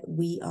sure that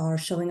we are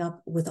showing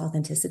up with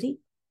authenticity,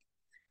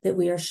 that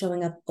we are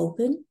showing up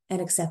open and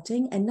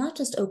accepting, and not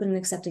just open and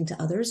accepting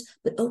to others,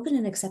 but open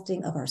and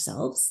accepting of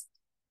ourselves.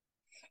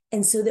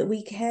 And so that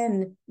we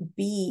can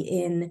be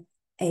in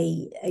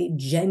a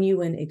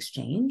genuine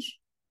exchange.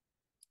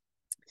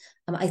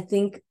 I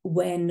think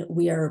when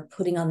we are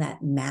putting on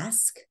that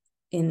mask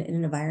in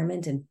an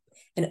environment, and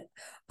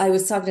I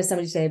was talking to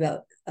somebody today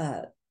about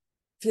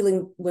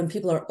feeling when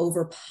people are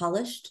over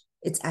polished,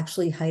 it's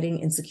actually hiding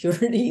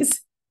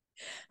insecurities.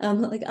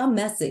 Like, I'm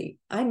messy,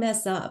 I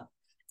mess up,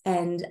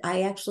 and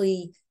I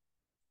actually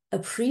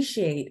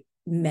appreciate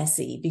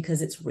messy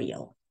because it's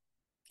real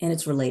and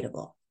it's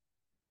relatable.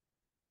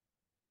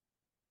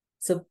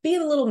 So be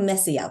a little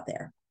messy out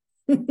there.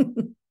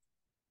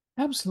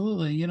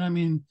 Absolutely.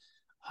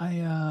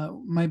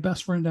 My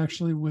best friend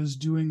actually was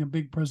doing a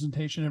big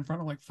presentation in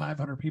front of like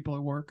 500 people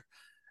at work.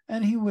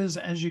 And he was,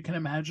 as you can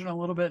imagine, a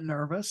little bit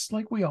nervous,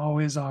 like we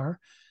always are,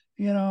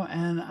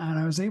 and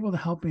I was able to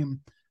help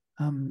him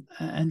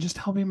and just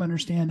help him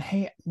understand,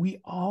 hey, we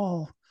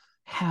all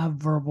have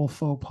verbal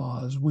faux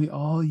pas. We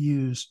all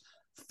use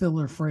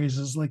filler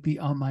phrases like the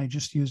I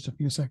just used a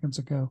few seconds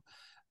ago.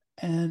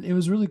 And it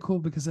was really cool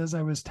because as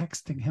I was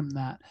texting him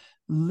that,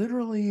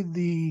 literally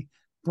the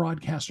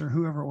broadcaster,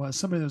 whoever it was,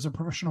 somebody that was a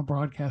professional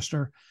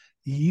broadcaster,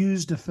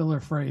 used a filler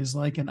phrase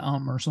like an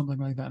or something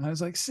like that. And I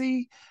was like,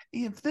 see,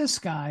 if this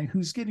guy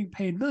who's getting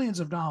paid millions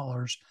of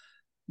dollars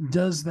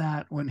does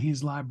that when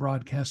he's live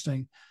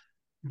broadcasting,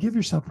 give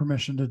yourself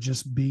permission to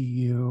just be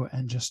you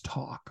and just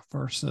talk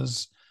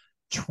versus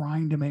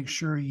trying to make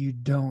sure you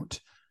don't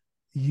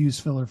use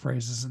filler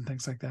phrases and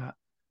things like that.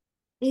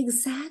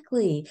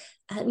 Exactly.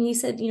 And you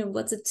said,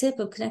 what's a tip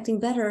of connecting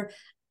better?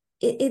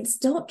 It's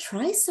don't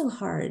try so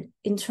hard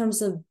in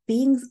terms of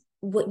being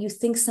what you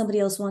think somebody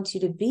else wants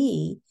you to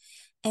be,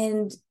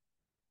 and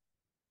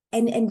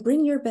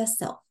bring your best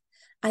self.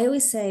 I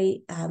always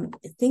say,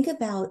 think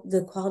about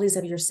the qualities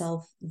of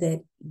yourself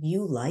that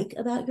you like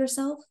about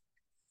yourself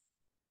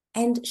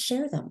and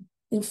share them,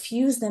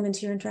 infuse them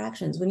into your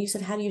interactions. When you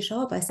said, how do you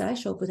show up? I said, I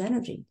show up with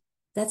energy.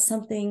 That's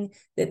something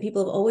that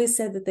people have always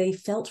said that they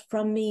felt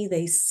from me,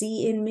 they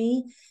see in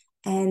me,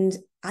 and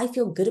I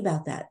feel good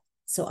about that.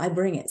 So I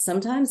bring it.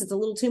 Sometimes it's a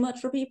little too much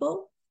for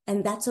people,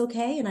 and that's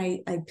okay. And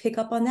I pick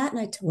up on that and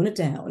I tone it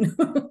down.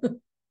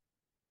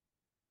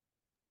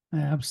 I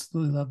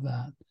absolutely love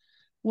that.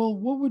 Well,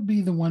 what would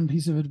be the one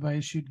piece of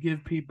advice you'd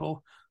give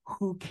people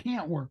who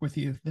can't work with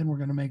you? Then we're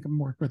going to make them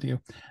work with you.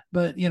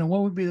 But,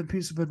 what would be the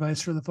piece of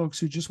advice for the folks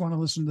who just want to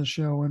listen to the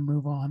show and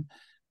move on?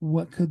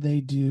 What could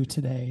they do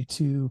today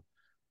to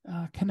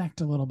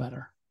connect a little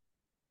better?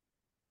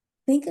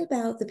 Think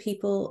about the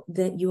people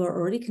that you are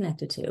already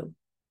connected to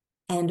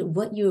and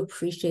what you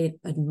appreciate,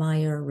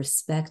 admire,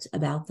 respect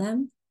about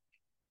them,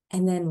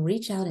 and then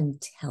reach out and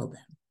tell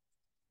them.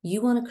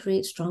 You want to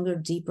create stronger,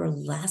 deeper,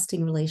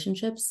 lasting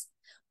relationships.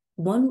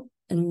 One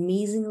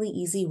amazingly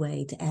easy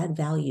way to add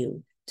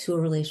value to a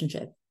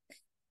relationship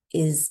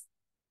is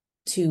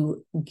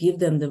to give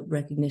them the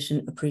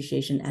recognition,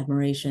 appreciation,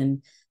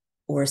 admiration,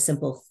 or a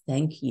simple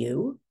thank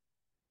you,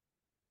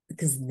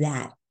 because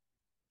that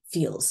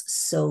feels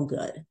so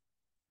good.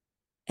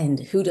 And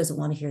who doesn't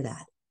want to hear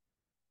that?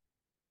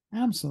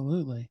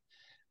 Absolutely.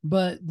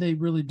 But they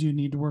really do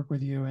need to work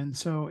with you. And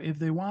so if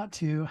they want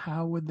to,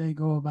 how would they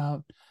go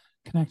about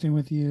connecting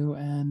with you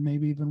and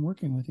maybe even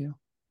working with you?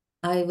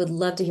 I would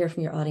love to hear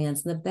from your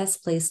audience. And the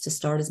best place to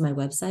start is my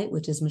website,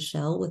 which is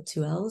Michelle with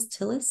 2 L's,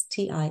 Tillis,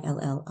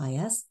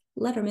 Tillis,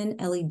 Lederman,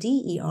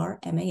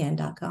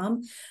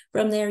 LEDERMAN.com.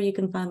 From there, you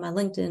can find my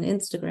LinkedIn,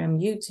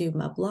 Instagram, YouTube,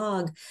 my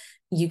blog.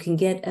 You can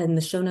get in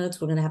the show notes,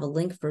 we're going to have a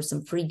link for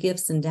some free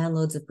gifts and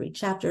downloads of free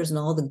chapters and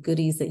all the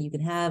goodies that you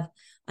can have.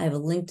 I have a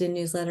LinkedIn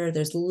newsletter.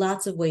 There's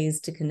lots of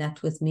ways to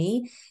connect with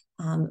me.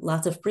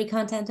 Lots of free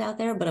content out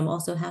there, but I'm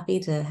also happy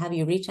to have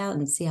you reach out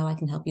and see how I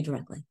can help you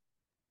directly.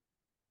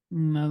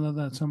 I love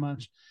that so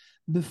much.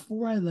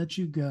 Before I let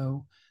you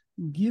go,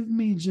 give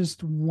me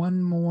just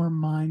one more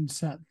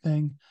mindset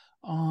thing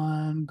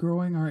on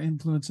growing our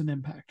influence and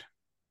impact.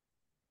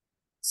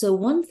 So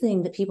one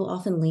thing that people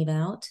often leave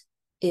out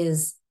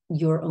is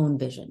your own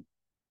vision.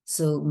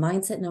 So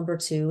mindset number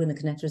 2 in the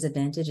Connector's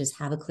Advantage is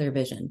have a clear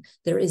vision.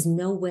 There is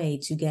no way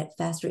to get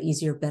faster,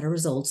 easier, better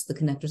results, the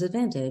Connector's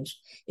Advantage,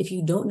 if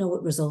you don't know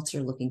what results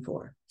you're looking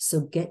for. So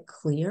get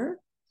clear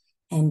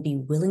and be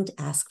willing to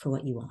ask for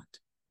what you want.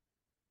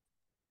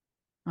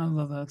 I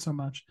love that so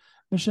much.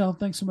 Michelle,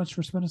 thanks so much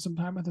for spending some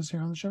time with us here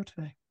on the show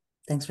today.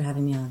 Thanks for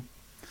having me on.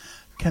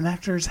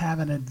 Connectors have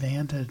an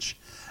advantage.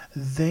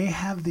 They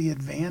have the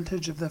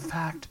advantage of the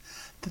fact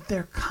that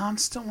they're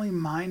constantly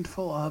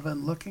mindful of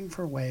and looking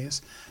for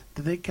ways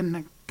that they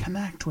can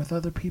connect with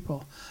other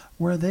people,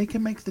 where they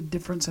can make the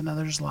difference in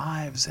others'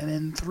 lives.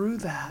 And through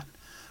that,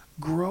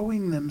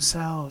 growing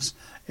themselves,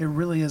 it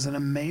really is an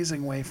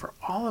amazing way for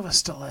all of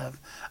us to live.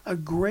 A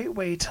great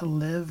way to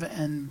live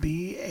and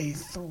be a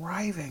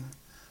thriving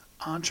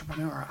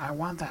entrepreneur. I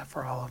want that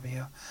for all of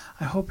you.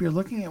 I hope you're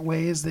looking at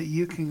ways that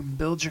you can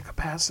build your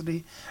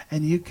capacity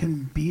and you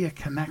can be a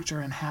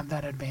connector and have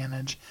that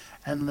advantage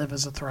and live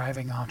as a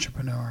thriving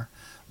entrepreneur.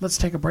 Let's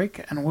take a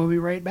break and we'll be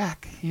right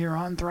back here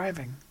on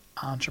Thriving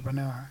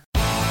Entrepreneur.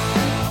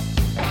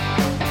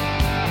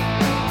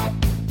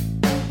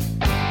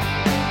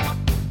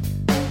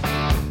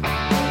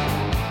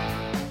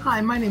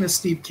 Hi, my name is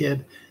Steve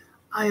Kidd.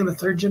 I am a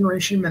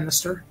third-generation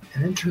minister,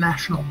 an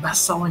international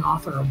best-selling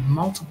author of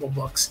multiple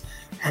books,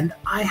 and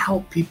I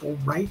help people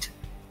write,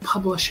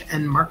 publish,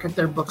 and market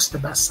their books to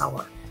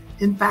bestseller.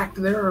 In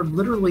fact, there are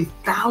literally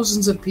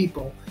thousands of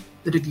people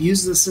that have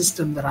used the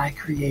system that I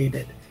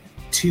created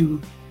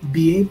to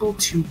be able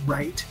to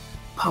write,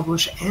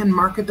 publish, and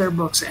market their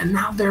books, and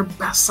now they're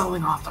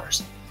best-selling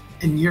authors.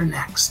 And you're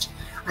next.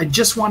 I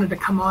just wanted to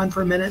come on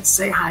for a minute,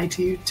 say hi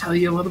to you, tell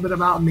you a little bit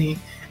about me,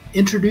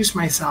 introduce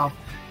myself,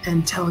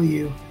 and tell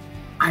you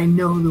I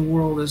know the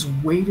world is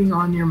waiting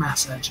on your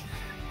message,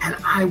 and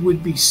I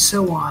would be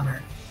so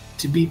honored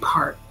to be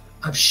part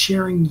of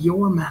sharing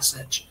your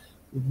message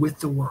with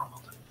the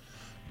world.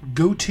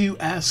 Go to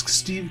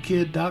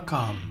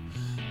AskSteveKidd.com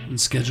and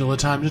schedule a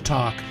time to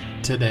talk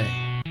today.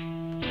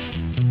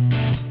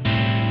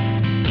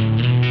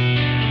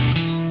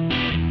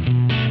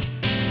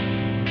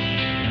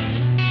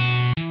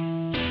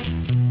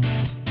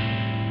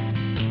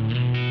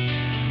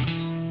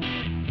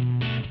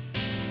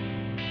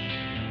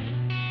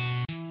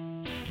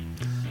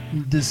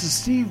 This is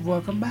Steve.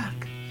 Welcome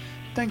back.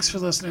 Thanks for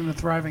listening to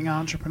Thriving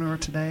Entrepreneur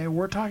today.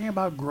 We're talking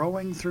about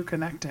growing through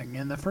connecting.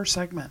 In the first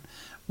segment,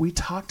 we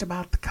talked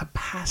about the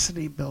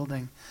capacity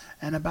building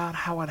and about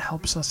how it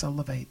helps us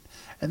elevate.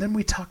 And then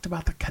we talked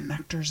about the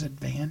connector's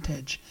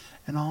advantage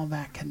and all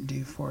that can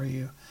do for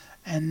you.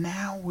 And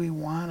now we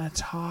want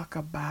to talk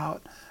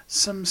about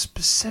some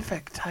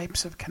specific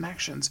types of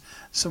connections,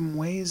 some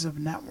ways of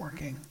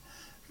networking,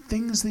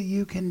 things that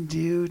you can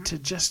do to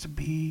just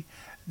be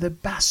the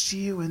best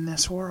you in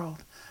this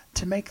world,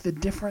 to make the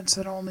difference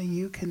that only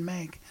you can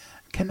make,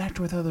 connect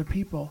with other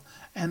people,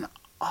 and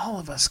all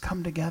of us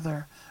come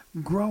together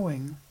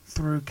growing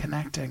through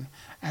connecting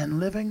and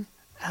living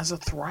as a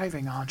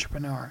thriving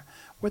entrepreneur.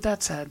 With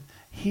that said,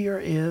 here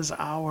is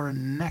our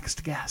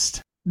next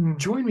guest.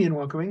 Join me in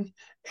welcoming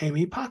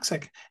Amy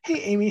Poxick.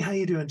 Hey, Amy, how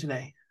you doing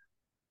today?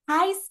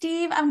 Hi,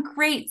 Steve. I'm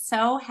great.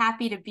 So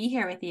happy to be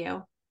here with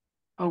you.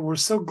 Oh, we're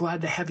so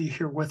glad to have you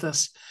here with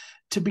us.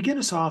 To begin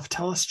us off,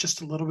 tell us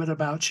just a little bit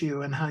about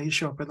you and how you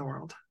show up in the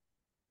world.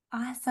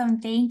 Awesome.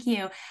 Thank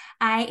you.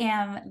 I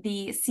am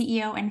the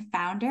CEO and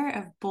founder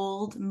of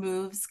Bold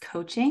Moves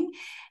Coaching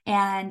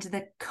and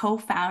the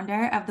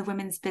co-founder of the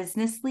Women's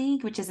Business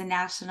League, which is a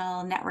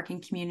national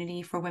networking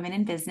community for women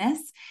in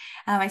business.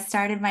 I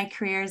started my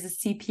career as a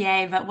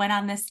CPA, but went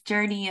on this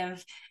journey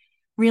of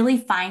really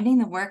finding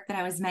the work that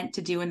I was meant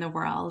to do in the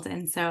world.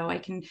 And so I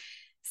can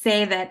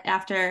say that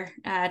after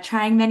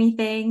trying many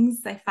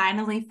things, I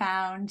finally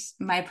found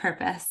my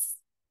purpose.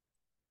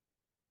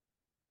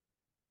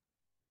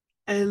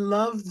 I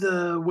love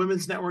the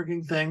women's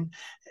networking thing.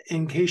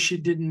 In case you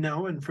didn't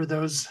know, and for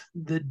those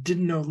that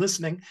didn't know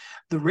listening,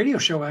 the radio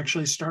show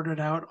actually started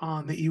out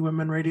on the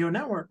eWomen Radio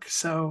Network.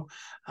 So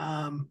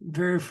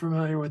very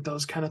familiar with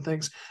those kind of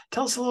things.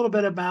 Tell us a little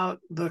bit about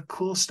the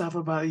cool stuff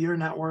about your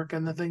network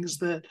and the things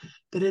that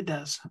it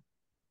does.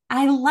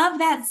 I love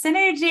that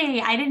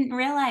synergy. I didn't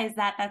realize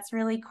that. That's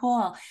really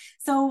cool.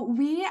 So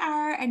we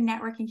are a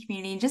networking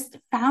community just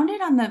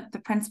founded on the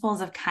principles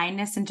of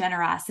kindness and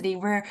generosity.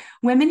 We're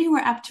women who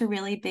are up to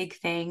really big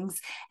things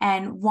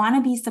and want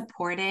to be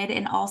supported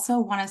and also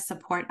want to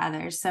support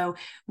others. So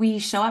we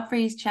show up for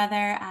each other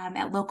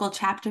at local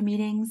chapter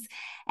meetings.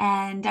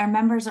 And our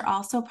members are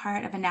also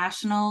part of a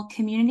national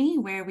community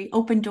where we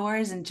open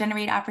doors and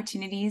generate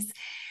opportunities.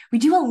 We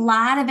do a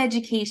lot of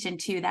education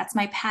too. That's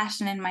my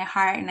passion and my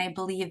heart. And I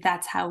believe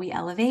that's how we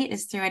elevate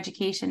is through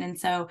education. And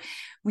so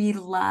we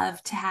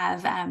love to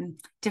have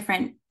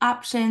different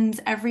options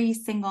every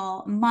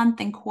single month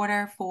and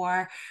quarter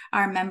for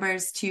our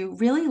members to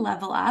really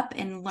level up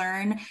and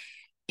learn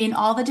in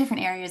all the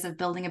different areas of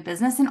building a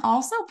business and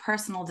also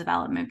personal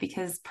development,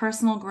 because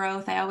personal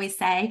growth, I always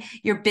say,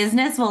 your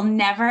business will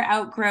never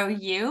outgrow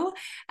you.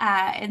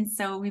 And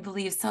so we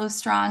believe so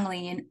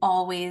strongly in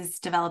always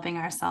developing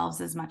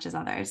ourselves as much as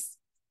others.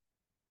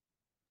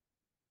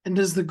 And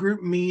does the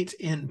group meet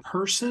in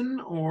person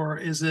or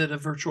is it a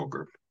virtual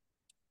group?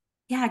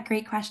 Yeah,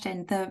 great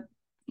question. The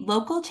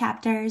local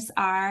chapters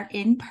are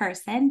in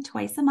person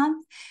twice a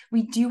month.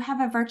 We do have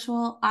a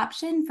virtual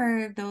option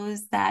for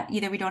those that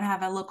either we don't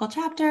have a local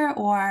chapter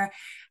or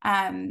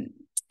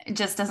it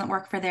just doesn't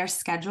work for their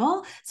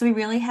schedule. So we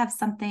really have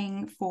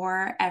something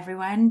for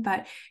everyone.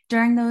 But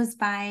during those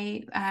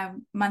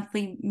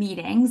monthly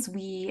meetings,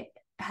 we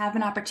have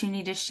an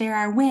opportunity to share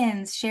our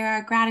wins, share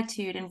our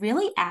gratitude, and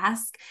really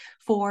ask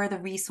for the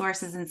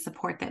resources and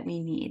support that we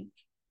need.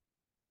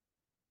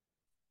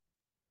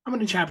 How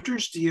many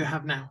chapters do you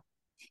have now?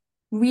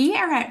 We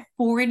are at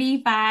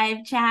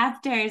 45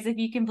 chapters, if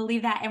you can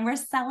believe that. And we're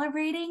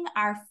celebrating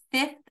our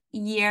 5th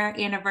year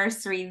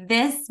anniversary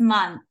this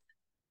month.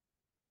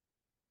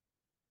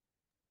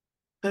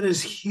 That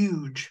is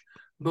huge,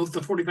 both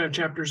the 45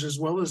 chapters as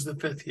well as the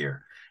 5th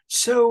year.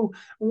 So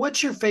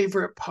what's your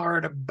favorite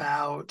part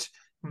about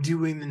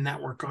doing the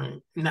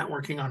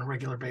networking on a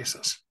regular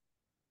basis?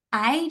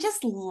 I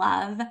just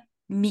love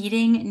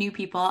meeting new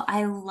people.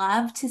 I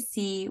love to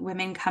see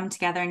women come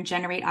together and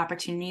generate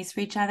opportunities for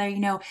each other. You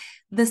know,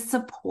 the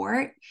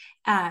support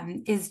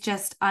is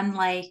just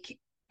unlike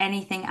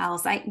anything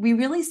else. We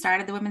really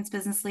started the Women's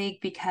Business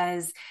League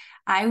because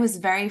I was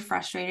very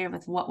frustrated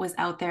with what was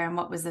out there and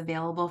what was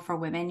available for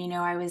women. You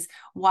know, I was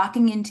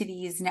walking into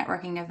these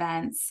networking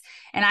events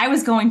and I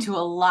was going to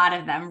a lot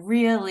of them,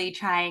 really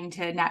trying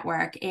to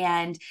network.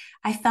 And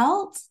I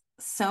felt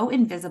so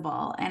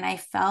invisible. And I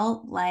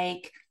felt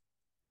like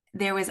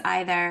there was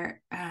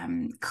either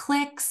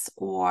cliques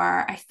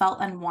or I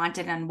felt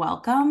unwanted,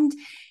 unwelcomed.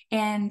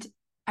 And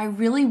I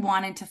really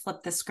wanted to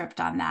flip the script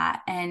on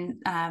that.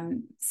 And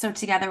so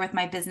together with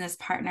my business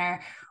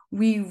partner,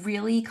 we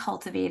really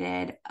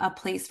cultivated a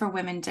place for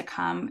women to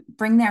come,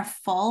 bring their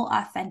full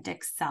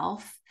authentic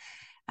self,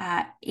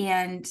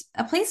 and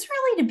a place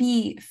really to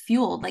be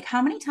fueled. Like,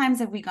 how many times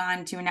have we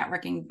gone to a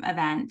networking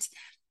event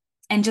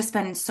and just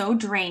been so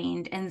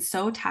drained and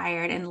so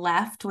tired and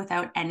left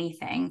without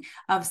anything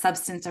of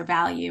substance or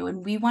value?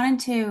 And we wanted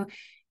to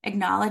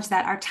acknowledge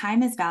that our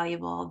time is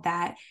valuable,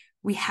 that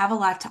we have a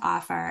lot to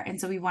offer. And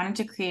so we wanted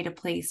to create a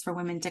place for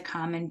women to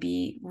come and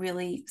be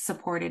really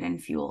supported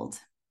and fueled.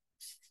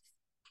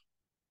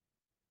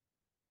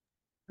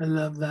 I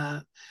love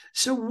that.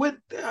 So what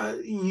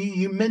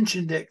you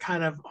mentioned it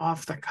kind of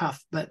off the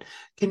cuff, but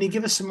can you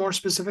give us some more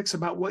specifics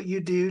about what you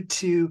do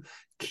to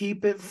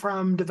keep it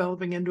from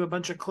developing into a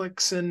bunch of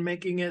clicks and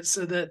making it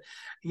so that,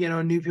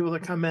 new people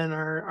that come in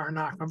are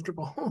not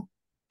comfortable?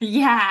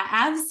 Yeah,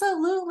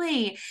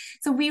 absolutely.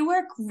 So we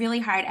work really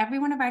hard. Every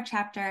one of our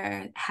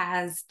chapter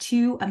has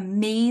two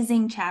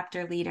amazing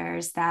chapter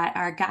leaders that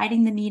are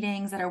guiding the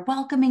meetings, that are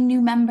welcoming new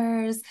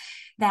members,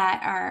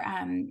 that are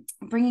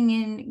bringing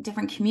in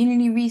different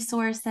community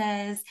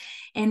resources.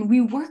 And we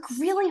work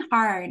really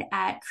hard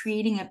at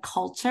creating a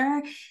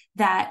culture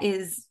that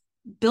is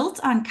built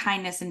on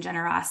kindness and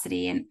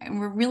generosity. And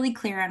we're really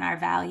clear on our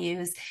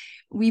values.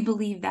 We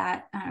believe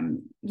that,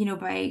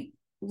 by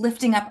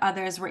lifting up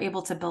others, we're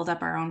able to build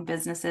up our own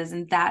businesses.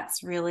 And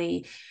that's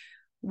really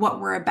what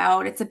we're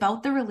about. It's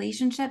about the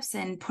relationships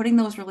and putting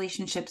those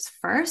relationships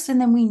first.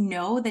 And then we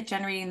know that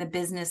generating the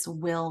business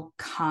will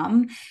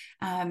come.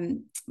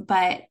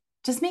 But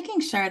just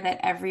making sure that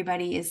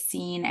everybody is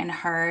seen and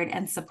heard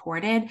and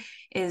supported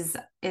is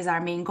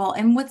our main goal.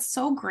 And what's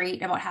so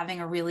great about having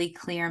a really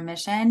clear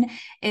mission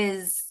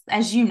is,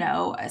 as you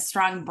know, a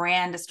strong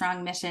brand, a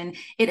strong mission,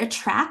 it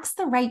attracts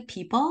the right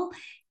people.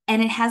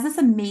 And it has this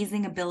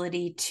amazing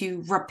ability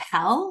to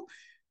repel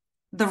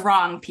the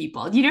wrong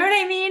people. You know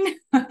what I mean?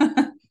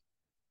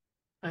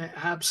 I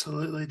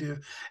absolutely do.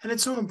 And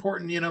it's so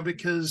important,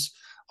 because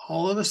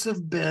all of us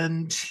have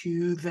been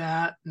to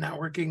that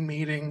networking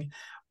meeting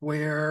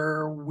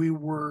where we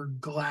were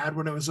glad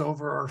when it was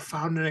over or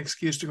found an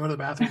excuse to go to the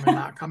bathroom and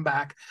not come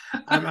back.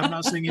 I'm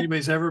not saying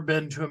anybody's ever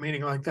been to a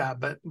meeting like that,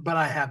 but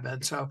I have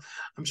been. So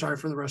I'm sorry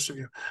for the rest of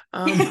you.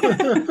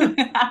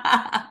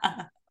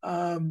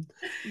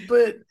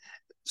 But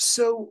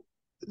so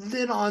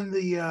then on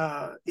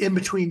the in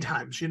between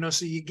times,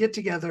 so you get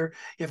together,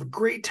 you have a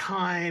great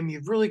time,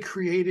 you've really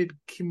created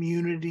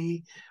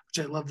community,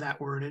 which I love that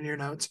word in your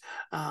notes,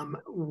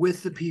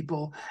 with the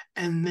people.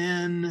 And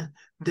then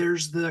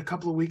there's the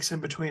couple of weeks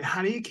in between.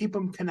 How do you keep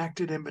them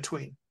connected in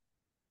between?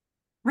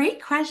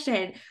 Great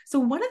question. So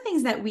one of the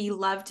things that we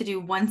love to do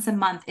once a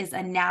month is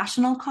a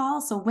national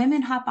call. So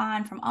women hop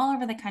on from all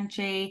over the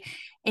country,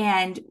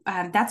 and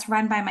that's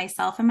run by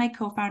myself and my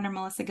co-founder,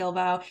 Melissa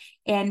Gilbo.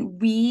 And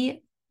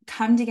we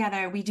come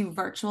together, we do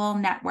virtual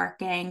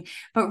networking,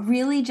 but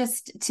really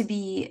just to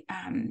be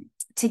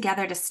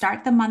together to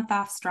start the month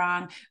off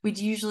strong. We'd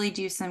usually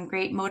do some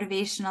great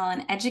motivational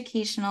and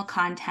educational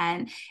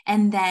content,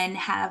 and then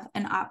have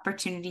an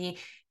opportunity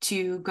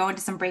to go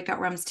into some breakout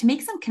rooms to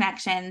make some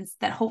connections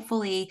that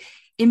hopefully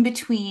in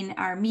between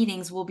our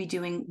meetings, we'll be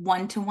doing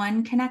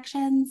one-to-one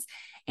connections.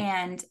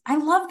 And I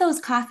love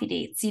those coffee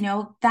dates.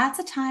 That's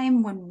a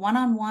time when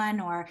one-on-one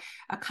or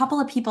a couple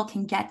of people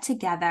can get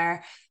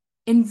together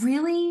and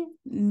really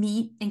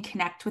meet and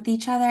connect with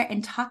each other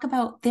and talk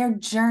about their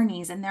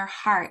journeys and their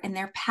heart and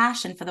their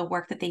passion for the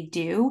work that they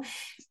do.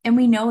 And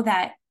we know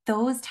that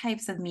those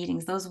types of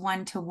meetings, those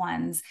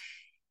one-to-ones,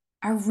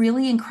 are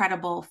really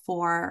incredible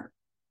for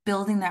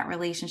building that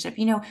relationship.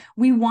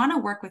 We want to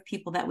work with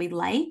people that we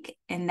like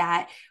and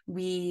that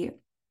we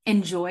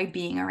enjoy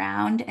being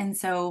around. And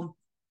so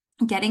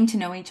getting to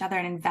know each other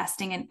and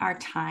investing in our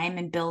time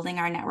and building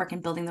our network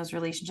and building those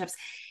relationships,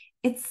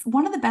 it's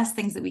one of the best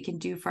things that we can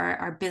do for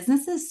our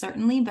businesses,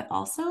 certainly, but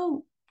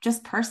also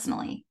just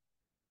personally.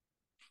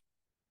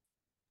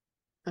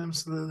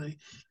 Absolutely.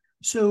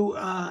 So,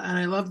 and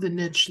I love the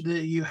niche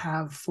that you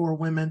have for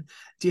women.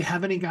 Do you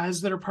have any guys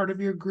that are part of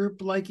your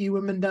group like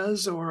eWomen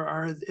does,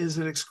 or is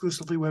it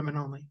exclusively women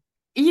only?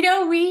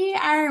 We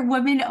are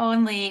women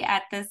only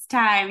at this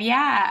time.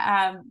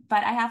 Yeah.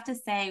 But I have to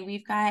say,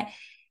 we've got,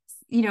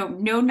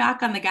 no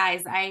knock on the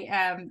guys.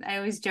 I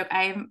always joke,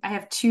 I'm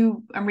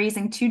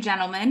raising two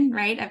gentlemen,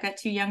 right? I've got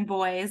two young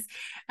boys.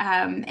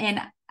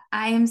 And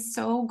I am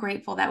so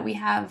grateful that we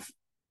have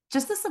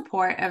just the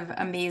support of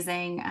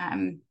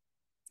amazing,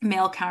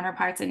 male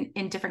counterparts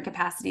in different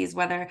capacities,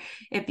 whether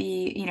it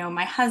be,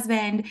 my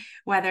husband,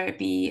 whether it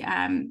be,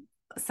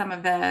 some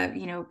of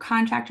the,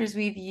 contractors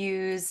we've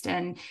used.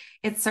 And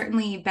it's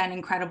certainly been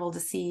incredible to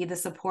see the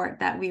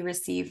support that we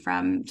receive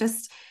from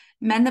just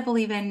men that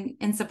believe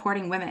in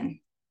supporting women.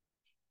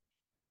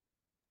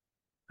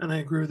 And I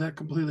agree with that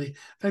completely. In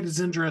fact, it's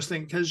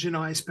interesting because,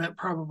 I spent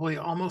probably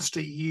almost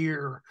a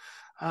year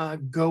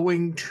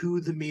going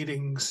to the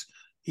meetings.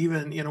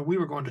 Even, we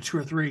were going to 2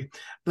 or 3,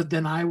 but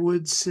then I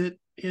would sit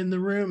in the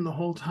room the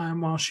whole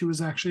time while she was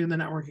actually in the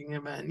networking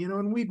event,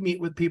 and we'd meet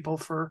with people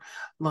for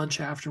lunch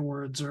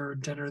afterwards or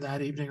dinner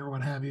that evening or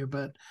what have you.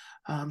 But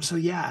so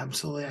yeah,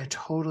 absolutely. I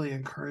totally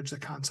encourage the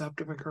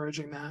concept of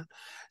encouraging that.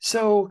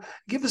 So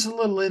give us a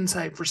little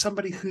insight for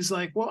somebody who's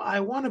like, well, I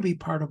want to be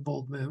part of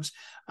Bold Moves.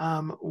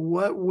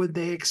 What would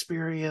they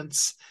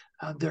experience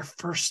their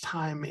first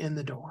time in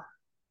the door?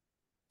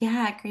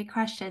 Yeah, great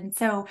question.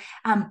 So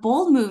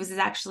Bold Moves is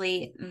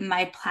actually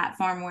my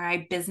platform where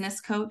I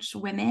business coach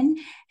women.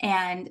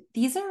 And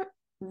these are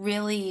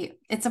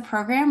it's a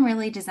program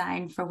really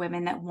designed for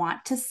women that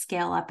want to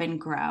scale up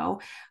and grow,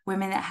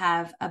 women that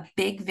have a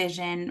big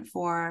vision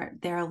for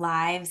their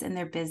lives and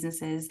their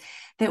businesses,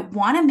 that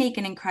want to make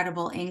an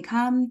incredible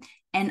income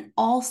and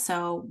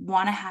also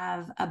want to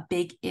have a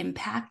big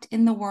impact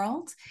in the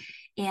world.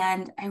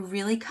 And I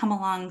really come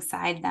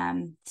alongside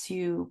them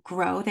to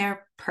grow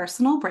their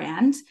personal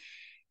brand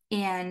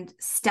and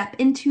step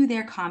into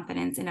their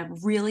confidence in a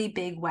really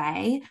big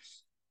way.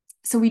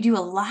 So we do a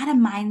lot of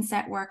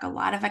mindset work, a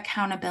lot of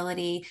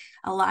accountability,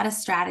 a lot of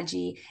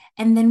strategy.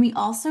 And then we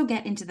also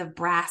get into the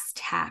brass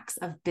tacks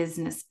of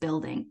business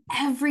building,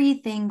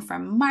 everything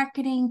from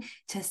marketing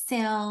to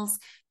sales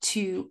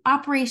to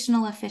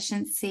operational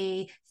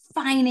efficiency,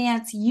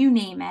 finance, you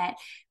name it,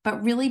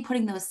 but really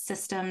putting those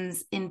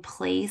systems in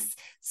place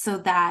so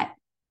that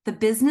the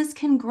business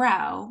can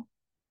grow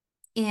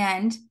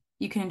and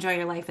you can enjoy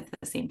your life at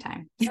the same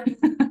time.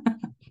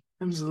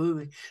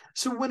 Absolutely.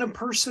 So when a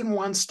person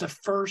wants to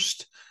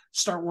first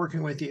start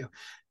working with you,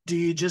 do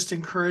you just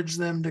encourage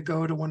them to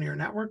go to one of your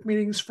network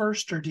meetings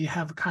first, or do you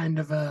have kind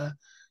of a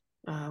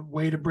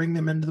way to bring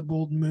them into the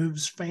Bold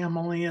Moves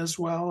family as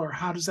well? Or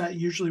how does that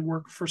usually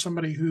work for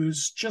somebody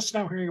who's just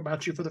now hearing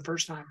about you for the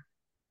first time?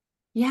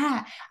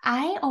 Yeah,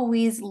 I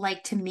always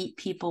like to meet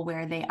people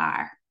where they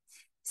are.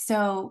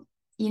 So,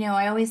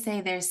 I always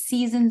say there's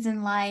seasons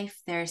in life,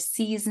 there's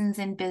seasons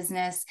in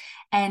business,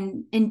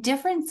 and in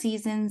different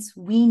seasons,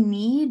 we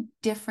need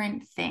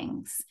different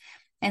things.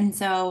 And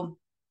so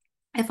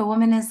if a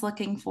woman is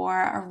looking for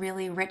a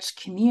really rich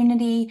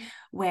community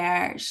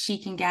where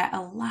she can get a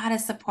lot of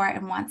support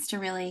and wants to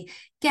really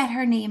get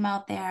her name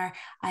out there,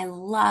 I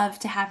love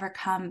to have her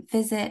come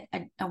visit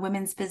a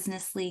Women's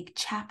Business League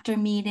chapter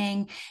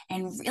meeting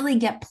and really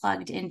get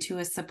plugged into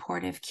a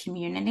supportive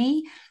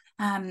community.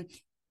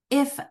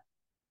 If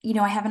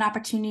I have an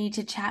opportunity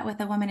to chat with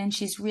a woman and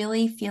she's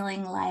really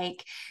feeling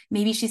like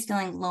maybe she's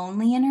feeling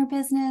lonely in her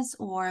business,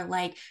 or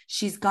like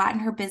she's gotten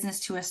her business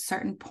to a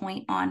certain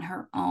point on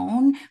her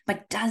own,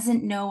 but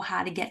doesn't know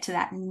how to get to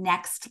that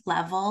next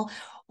level,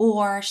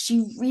 or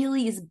she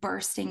really is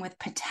bursting with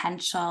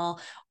potential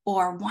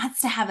or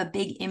wants to have a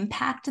big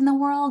impact in the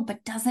world,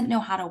 but doesn't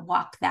know how to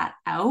walk that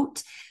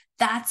out.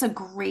 That's a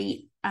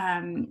great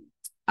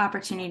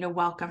opportunity to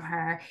welcome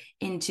her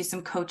into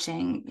some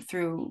coaching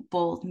through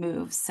Bold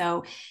Moves.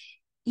 So,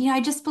 I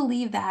just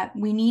believe that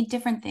we need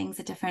different things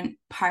at different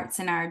parts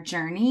in our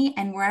journey,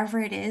 and wherever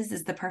it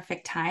is the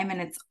perfect time,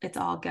 and it's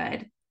all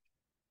good.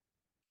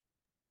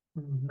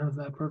 Know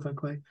that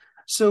perfectly.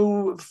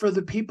 So for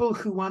the people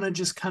who want to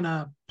just kind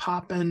of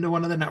pop into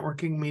one of the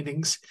networking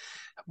meetings,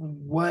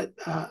 what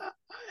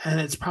and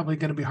it's probably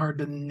going to be hard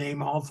to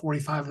name all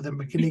 45 of them,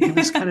 but can you give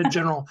us kind of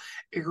general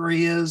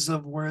areas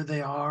of where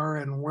they are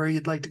and where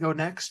you'd like to go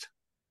next?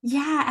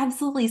 Yeah,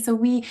 absolutely. So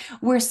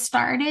we're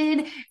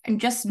started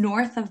just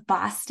north of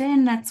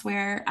Boston. That's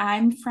where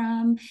I'm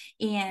from.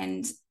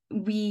 And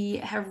we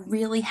have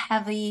really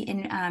heavy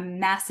in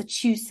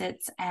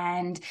Massachusetts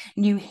and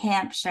New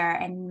Hampshire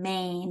and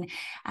Maine.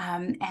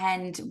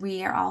 And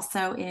we are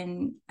also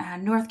in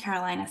North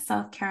Carolina,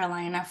 South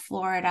Carolina,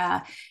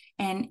 Florida,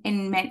 and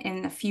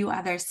in a few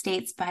other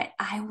states. But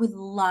I would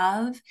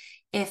love,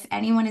 if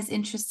anyone is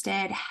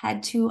interested,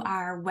 head to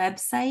our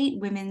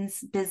website,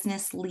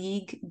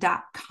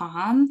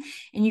 womensbusinessleague.com,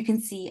 and you can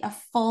see a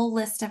full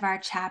list of our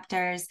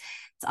chapters.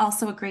 It's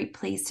also a great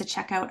place to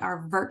check out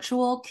our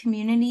virtual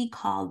community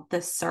called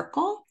The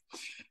Circle,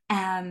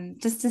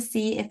 just to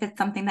see if it's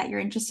something that you're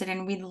interested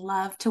in. We'd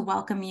love to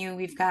welcome you.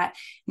 We've got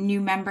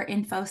new member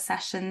info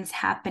sessions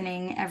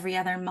happening every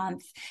other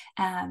month,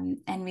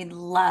 and we'd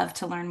love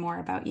to learn more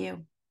about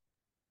you.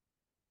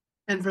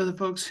 And for the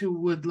folks who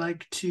would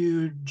like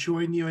to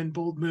join you in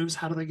Bold Moves,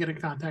 how do they get in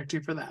contact with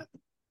you for that?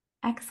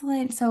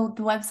 Excellent. So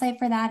the website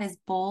for that is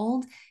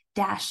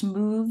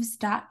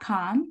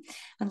bold-moves.com.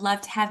 I'd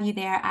love to have you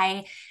there.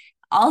 I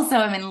also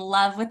am in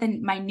love with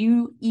my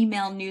new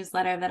email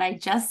newsletter that I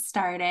just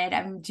started.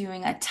 I'm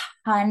doing a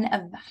ton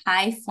of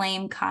high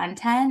flame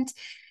content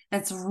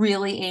that's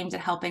really aimed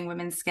at helping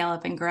women scale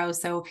up and grow.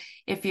 So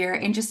if you're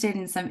interested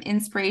in some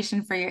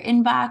inspiration for your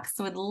inbox,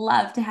 would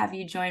love to have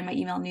you join my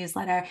email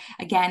newsletter.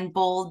 Again,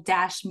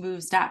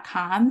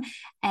 bold-moves.com.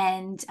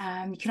 And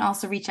you can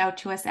also reach out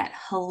to us at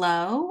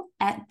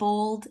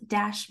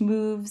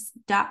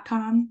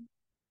hello@bold-moves.com.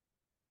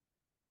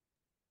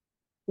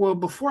 Well,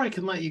 before I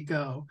can let you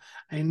go,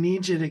 I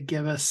need you to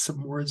give us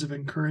some words of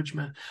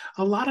encouragement.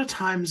 A lot of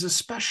times,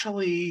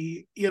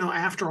 especially,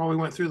 after all we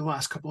went through the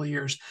last couple of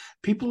years,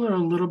 people are a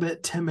little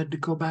bit timid to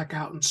go back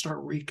out and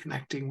start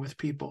reconnecting with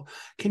people.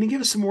 Can you give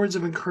us some words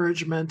of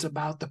encouragement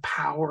about the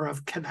power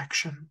of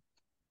connection?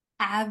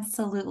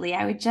 Absolutely.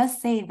 I would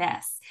just say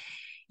this.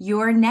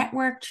 Your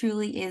network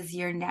truly is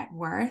your net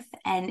worth,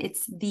 and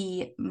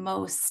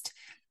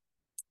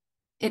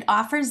it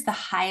offers the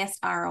highest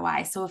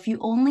ROI. So if you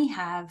only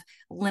have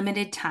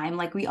limited time,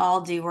 like we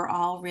all do, we're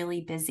all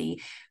really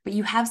busy, but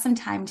you have some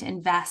time to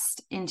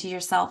invest into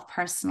yourself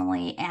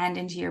personally and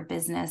into your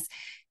business,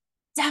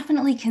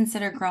 definitely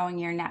consider growing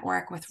your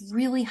network with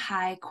really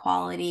high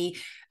quality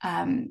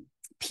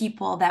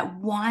people that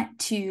want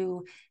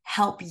to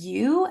help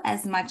you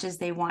as much as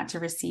they want to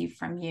receive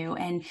from you.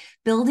 And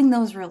building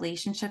those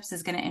relationships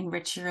is going to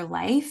enrich your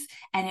life,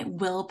 and it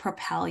will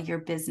propel your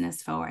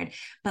business forward.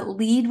 But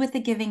lead with a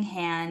giving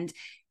hand.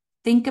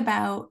 Think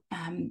about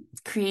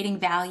creating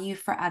value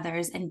for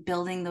others and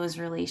building those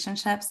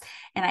relationships,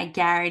 and I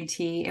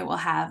guarantee it will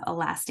have a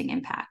lasting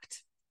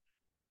impact.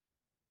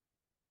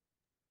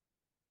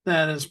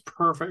 That is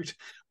perfect.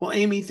 Well,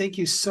 Amy, thank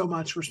you so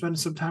much for spending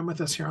some time with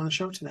us here on the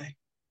show today.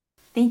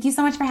 Thank you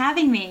so much for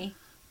having me.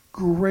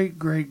 Great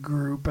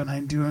group. And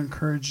I do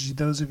encourage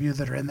those of you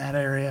that are in that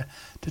area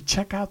to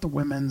check out the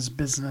Women's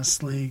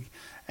Business League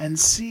and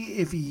see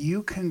if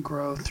you can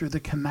grow through the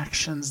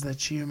connections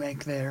that you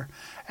make there,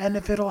 and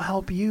if it'll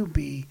help you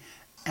be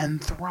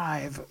and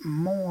thrive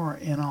more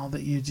in all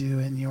that you do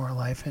in your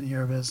life and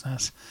your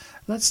business.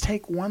 Let's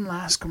take one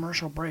last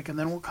commercial break, and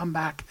then we'll come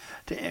back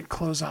to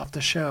close off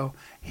the show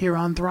here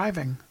on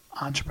Thriving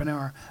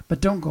Entrepreneur.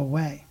 But don't go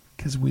away,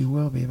 because we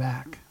will be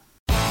back.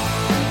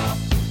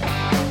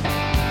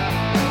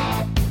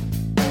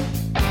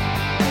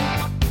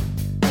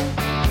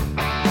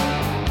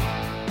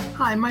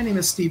 Hi, my name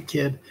is Steve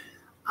Kidd.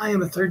 I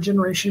am a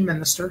third-generation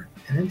minister,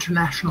 an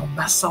international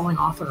best-selling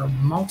author of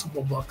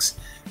multiple books,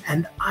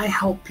 and I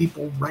help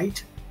people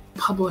write,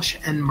 publish,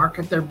 and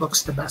market their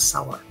books to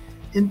bestseller.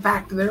 In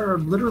fact, there are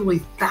literally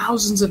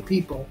thousands of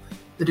people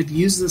that have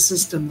used the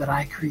system that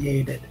I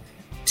created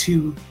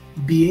to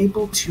be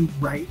able to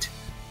write,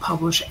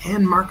 publish,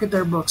 and market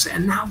their books,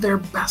 and now they're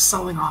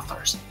best-selling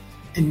authors.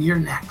 And you're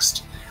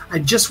next. I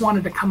just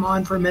wanted to come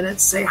on for a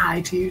minute, say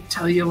hi to you,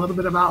 tell you a little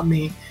bit about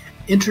me,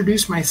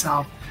 introduce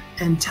myself,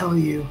 and tell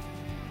you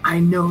I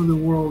know the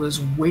world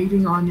is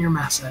waiting on your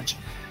message,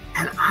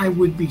 and I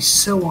would be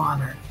so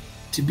honored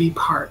to be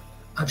part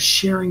of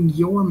sharing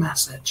your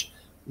message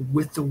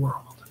with the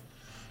world.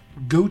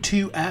 Go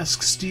to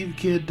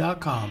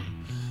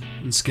AskSteveKidd.com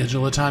and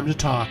schedule a time to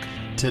talk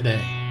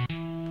today.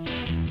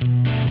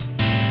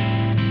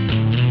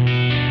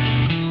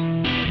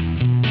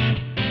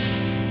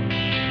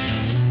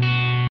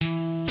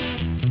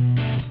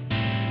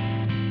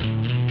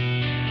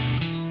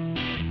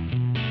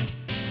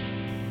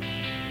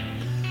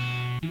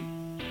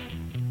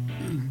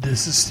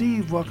 This is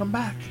Steve. Welcome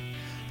back.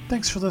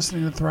 Thanks for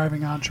listening to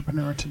Thriving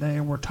Entrepreneur today.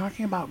 We're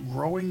talking about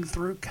growing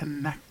through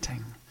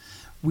connecting.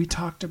 We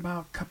talked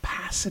about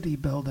capacity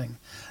building,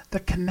 the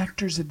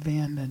connector's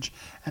advantage,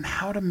 and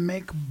how to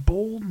make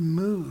bold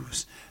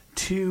moves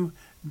to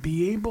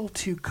be able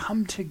to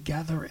come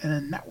together in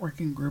a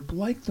networking group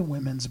like the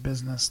Women's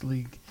Business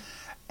League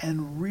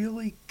and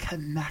really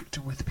connect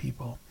with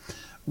people.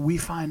 We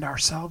find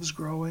ourselves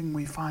growing.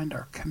 We find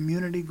our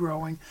community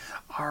growing.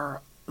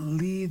 Our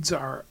leads,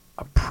 our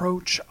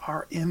approach,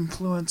 our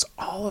influence,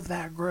 all of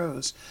that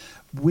grows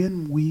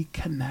when we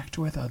connect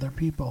with other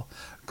people.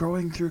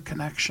 Growing through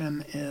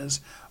connection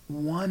is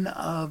one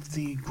of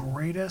the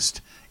greatest,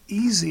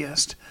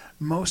 easiest,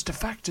 most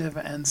effective,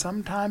 and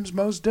sometimes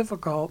most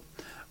difficult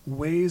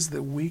ways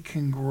that we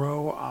can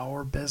grow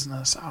our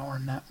business, our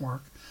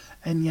network,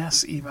 and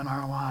yes, even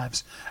our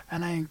lives.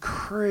 And I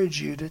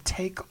encourage you to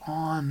take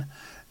on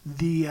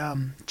the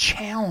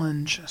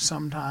challenge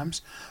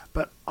sometimes,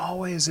 but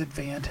always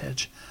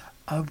advantage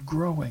of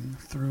growing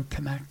through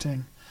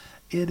connecting.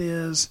 It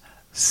is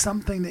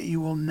something that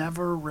you will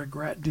never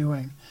regret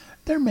doing.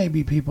 There may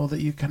be people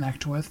that you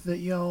connect with that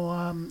you'll,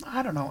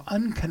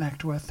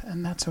 unconnect with,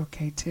 and that's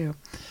okay too.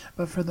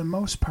 But for the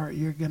most part,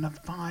 you're going to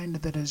find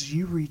that as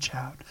you reach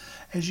out,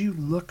 as you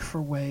look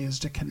for ways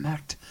to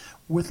connect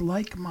with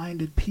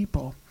like-minded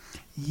people,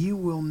 you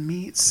will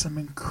meet some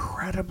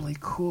incredibly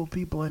cool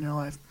people in your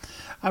life.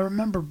 I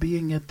remember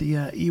being at the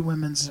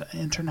eWomen's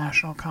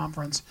International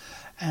Conference,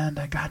 and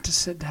I got to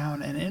sit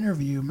down and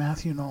interview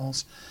Matthew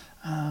Knowles.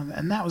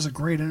 And that was a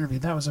great interview.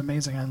 That was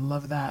amazing. I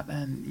love that.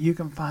 And you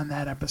can find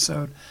that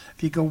episode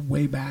if you go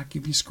way back.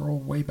 If you scroll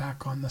way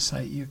back on the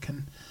site, you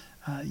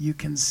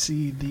can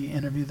see the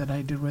interview that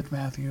I did with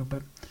Matthew.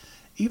 But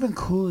even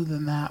cooler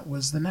than that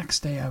was the next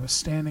day I was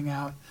standing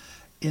out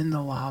in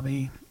the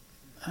lobby,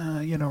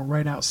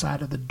 right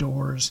outside of the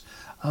doors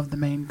of the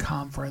main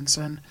conference.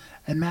 And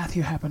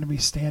Matthew happened to be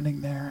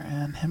standing there,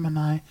 and him and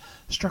I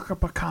struck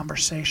up a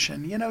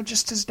conversation,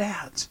 just as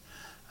dads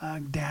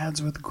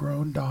with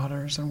grown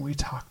daughters, and we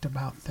talked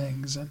about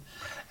things. And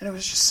it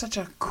was just such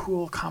a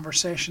cool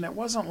conversation. It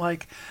wasn't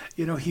like,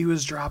 he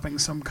was dropping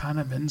some kind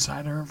of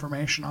insider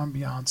information on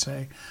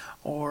Beyonce,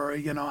 or,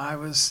 I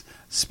was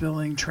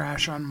spilling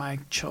trash on my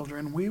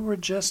children. We were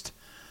just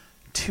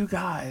two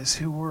guys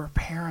who were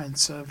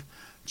parents of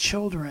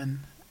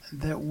children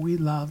that we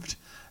loved,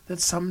 that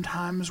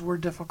sometimes were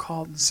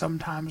difficult and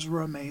sometimes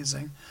were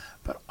amazing,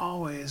 but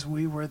always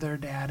we were their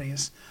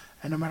daddies.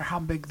 And no matter how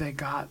big they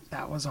got,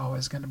 that was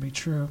always going to be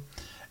true.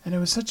 And it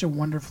was such a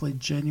wonderfully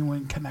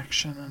genuine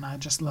connection, and I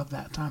just loved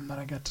that time that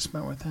I got to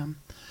spend with him.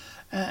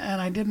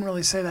 And I didn't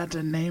really say that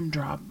to name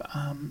drop,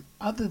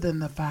 other than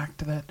the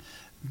fact that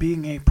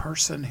being a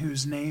person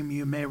whose name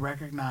you may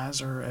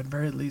recognize, or at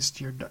very least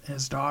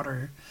his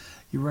daughter,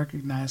 you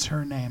recognize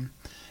her name.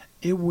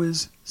 It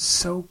was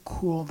so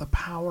cool, the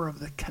power of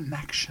the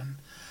connection,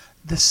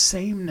 the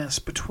sameness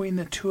between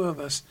the two of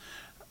us,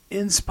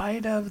 in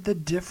spite of the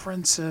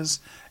differences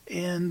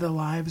in the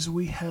lives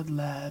we had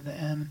led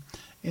and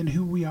in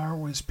who we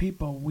are as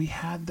people. We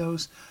had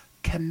those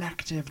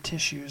connective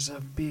tissues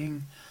of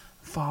being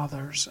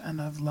fathers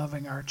and of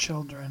loving our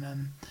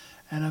children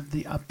and of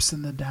the ups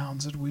and the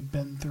downs that we'd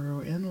been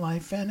through in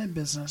life and in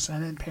business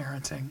and in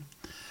parenting.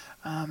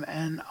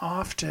 And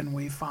often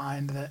we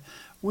find that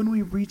when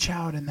we reach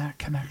out in that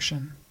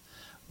connection,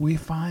 we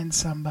find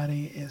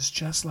somebody is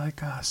just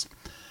like us.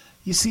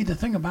 You see, the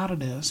thing about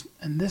it is,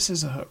 and this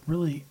is a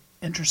really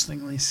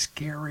interestingly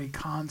scary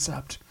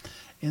concept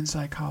in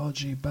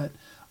psychology, but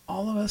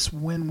all of us,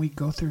 when we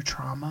go through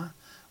trauma,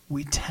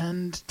 we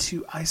tend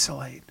to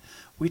isolate.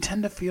 We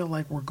tend to feel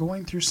like we're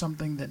going through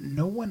something that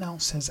no one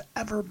else has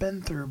ever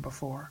been through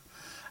before.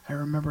 I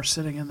remember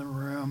sitting in the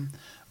room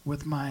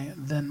with my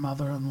then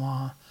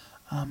mother-in-law,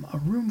 a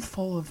room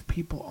full of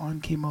people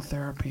on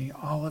chemotherapy.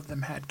 All of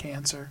them had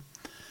cancer.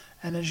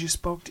 And as you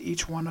spoke to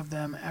each one of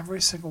them,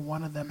 every single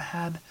one of them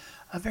had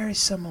a very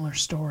similar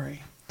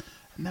story.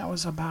 And that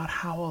was about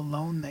how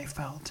alone they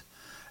felt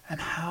and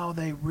how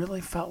they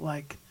really felt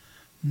like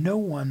no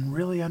one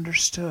really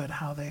understood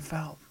how they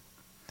felt.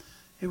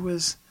 It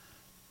was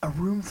a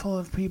room full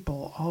of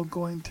people all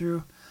going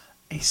through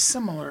a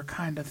similar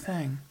kind of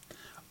thing,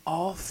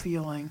 all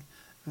feeling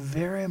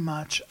very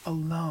much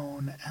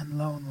alone and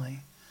lonely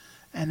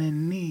and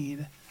in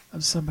need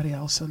of somebody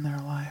else in their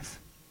life.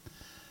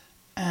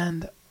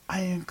 And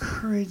I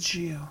encourage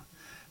you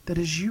that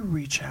as you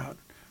reach out,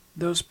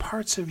 those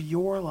parts of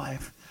your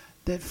life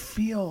that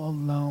feel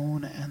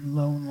alone and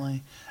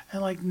lonely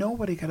and like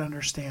nobody could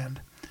understand,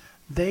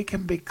 they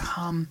can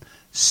become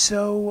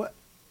so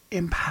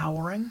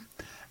empowering,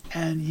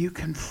 and you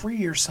can free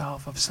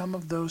yourself of some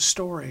of those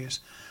stories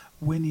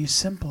when you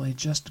simply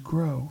just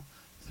grow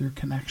through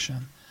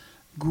connection.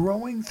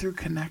 Growing through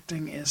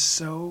connecting is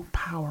so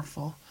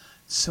powerful,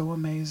 so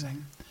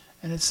amazing,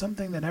 and it's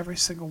something that every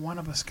single one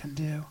of us can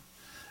do.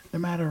 No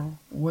matter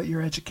what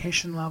your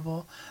education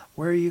level,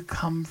 where you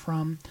come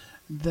from,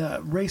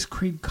 the race,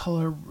 creed,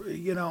 color,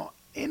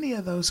 any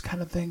of those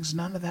kind of things,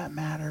 none of that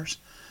matters.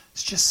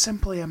 It's just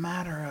simply a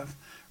matter of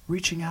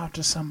reaching out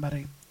to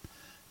somebody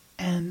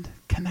and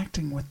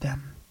connecting with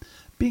them,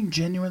 being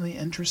genuinely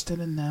interested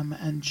in them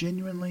and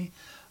genuinely,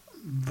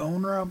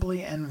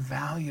 vulnerably and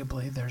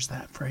valuably, there's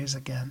that phrase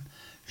again,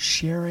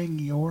 sharing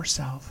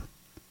yourself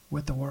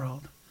with the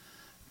world,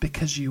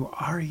 because you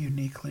are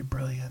uniquely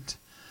brilliant.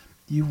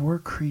 You were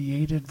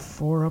created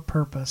for a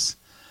purpose,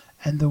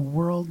 and the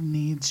world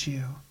needs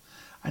you.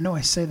 I know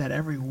I say that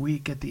every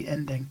week at the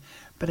ending,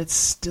 but it's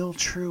still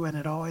true, and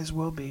it always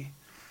will be,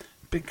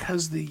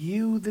 because the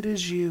you that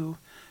is you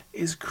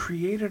is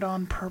created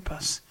on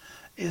purpose,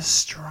 is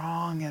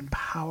strong and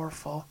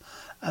powerful,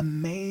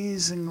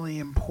 amazingly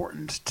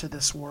important to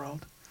this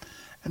world.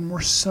 And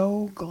we're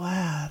so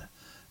glad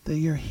that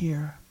you're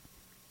here.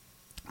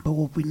 But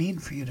what we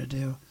need for you to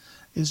do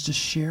is to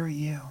share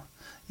you.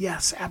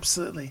 Yes,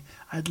 absolutely.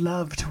 I'd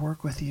love to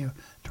work with you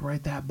to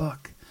write that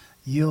book.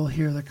 You'll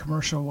hear the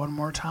commercial one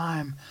more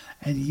time,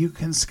 and you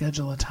can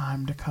schedule a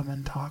time to come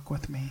and talk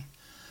with me.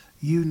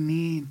 You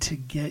need to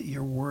get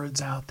your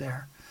words out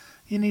there.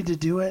 You need to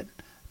do it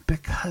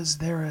because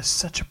there is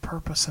such a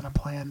purpose and a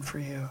plan for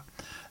you.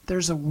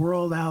 There's a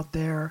world out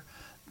there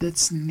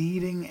that's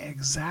needing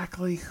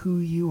exactly who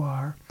you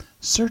are,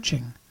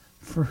 searching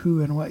for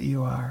who and what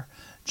you are,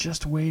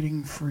 just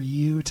waiting for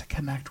you to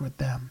connect with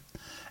them.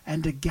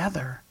 And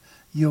together,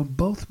 you'll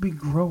both be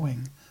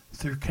growing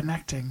through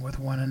connecting with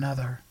one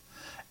another.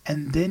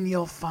 And then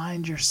you'll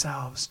find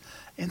yourselves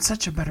in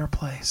such a better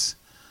place,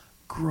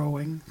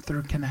 growing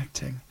through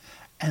connecting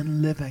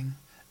and living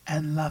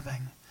and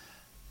loving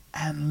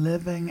and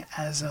living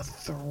as a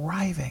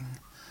thriving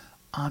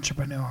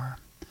entrepreneur.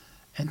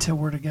 Until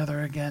we're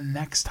together again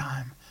next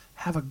time,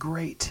 have a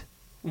great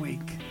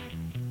week.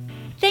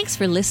 Thanks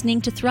for listening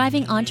to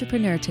Thriving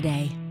Entrepreneur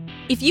today.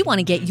 If you want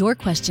to get your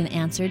question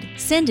answered,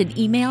 send an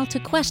email to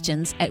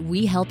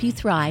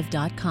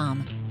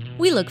questions@wehelpyouthrive.com.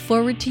 We look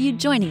forward to you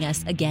joining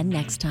us again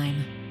next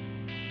time.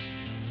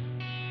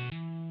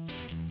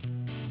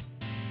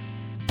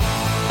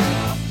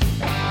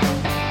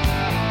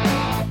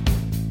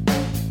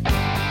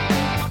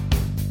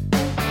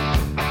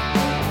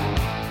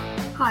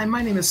 Hi,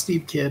 my name is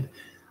Steve Kidd.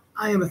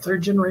 I am a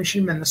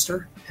third-generation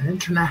minister, an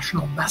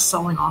international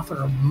best-selling author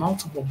of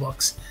multiple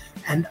books,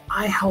 and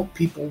I help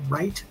people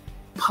write,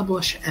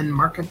 publish, and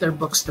market their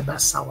books to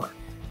bestseller.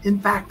 In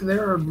fact,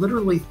 there are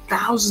literally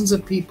thousands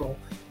of people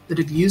that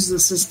have used the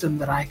system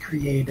that I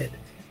created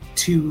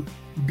to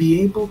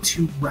be able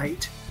to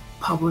write,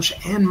 publish,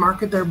 and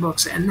market their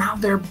books, and now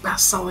they're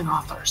best-selling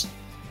authors.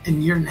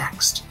 And you're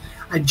next.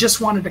 I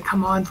just wanted to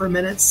come on for a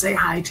minute, say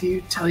hi to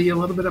you, tell you a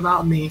little bit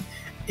about me,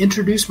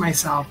 introduce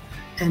myself,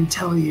 and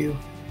tell you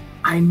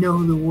I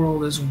know the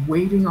world is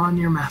waiting on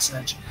your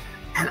message,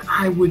 and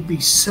I would be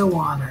so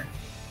honored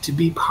to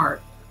be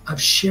part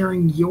of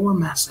sharing your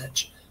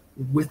message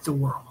with the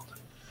world.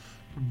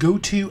 go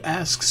to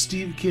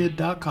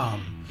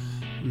AskSteveKid.com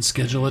and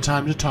schedule a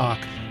time to talk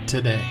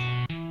today.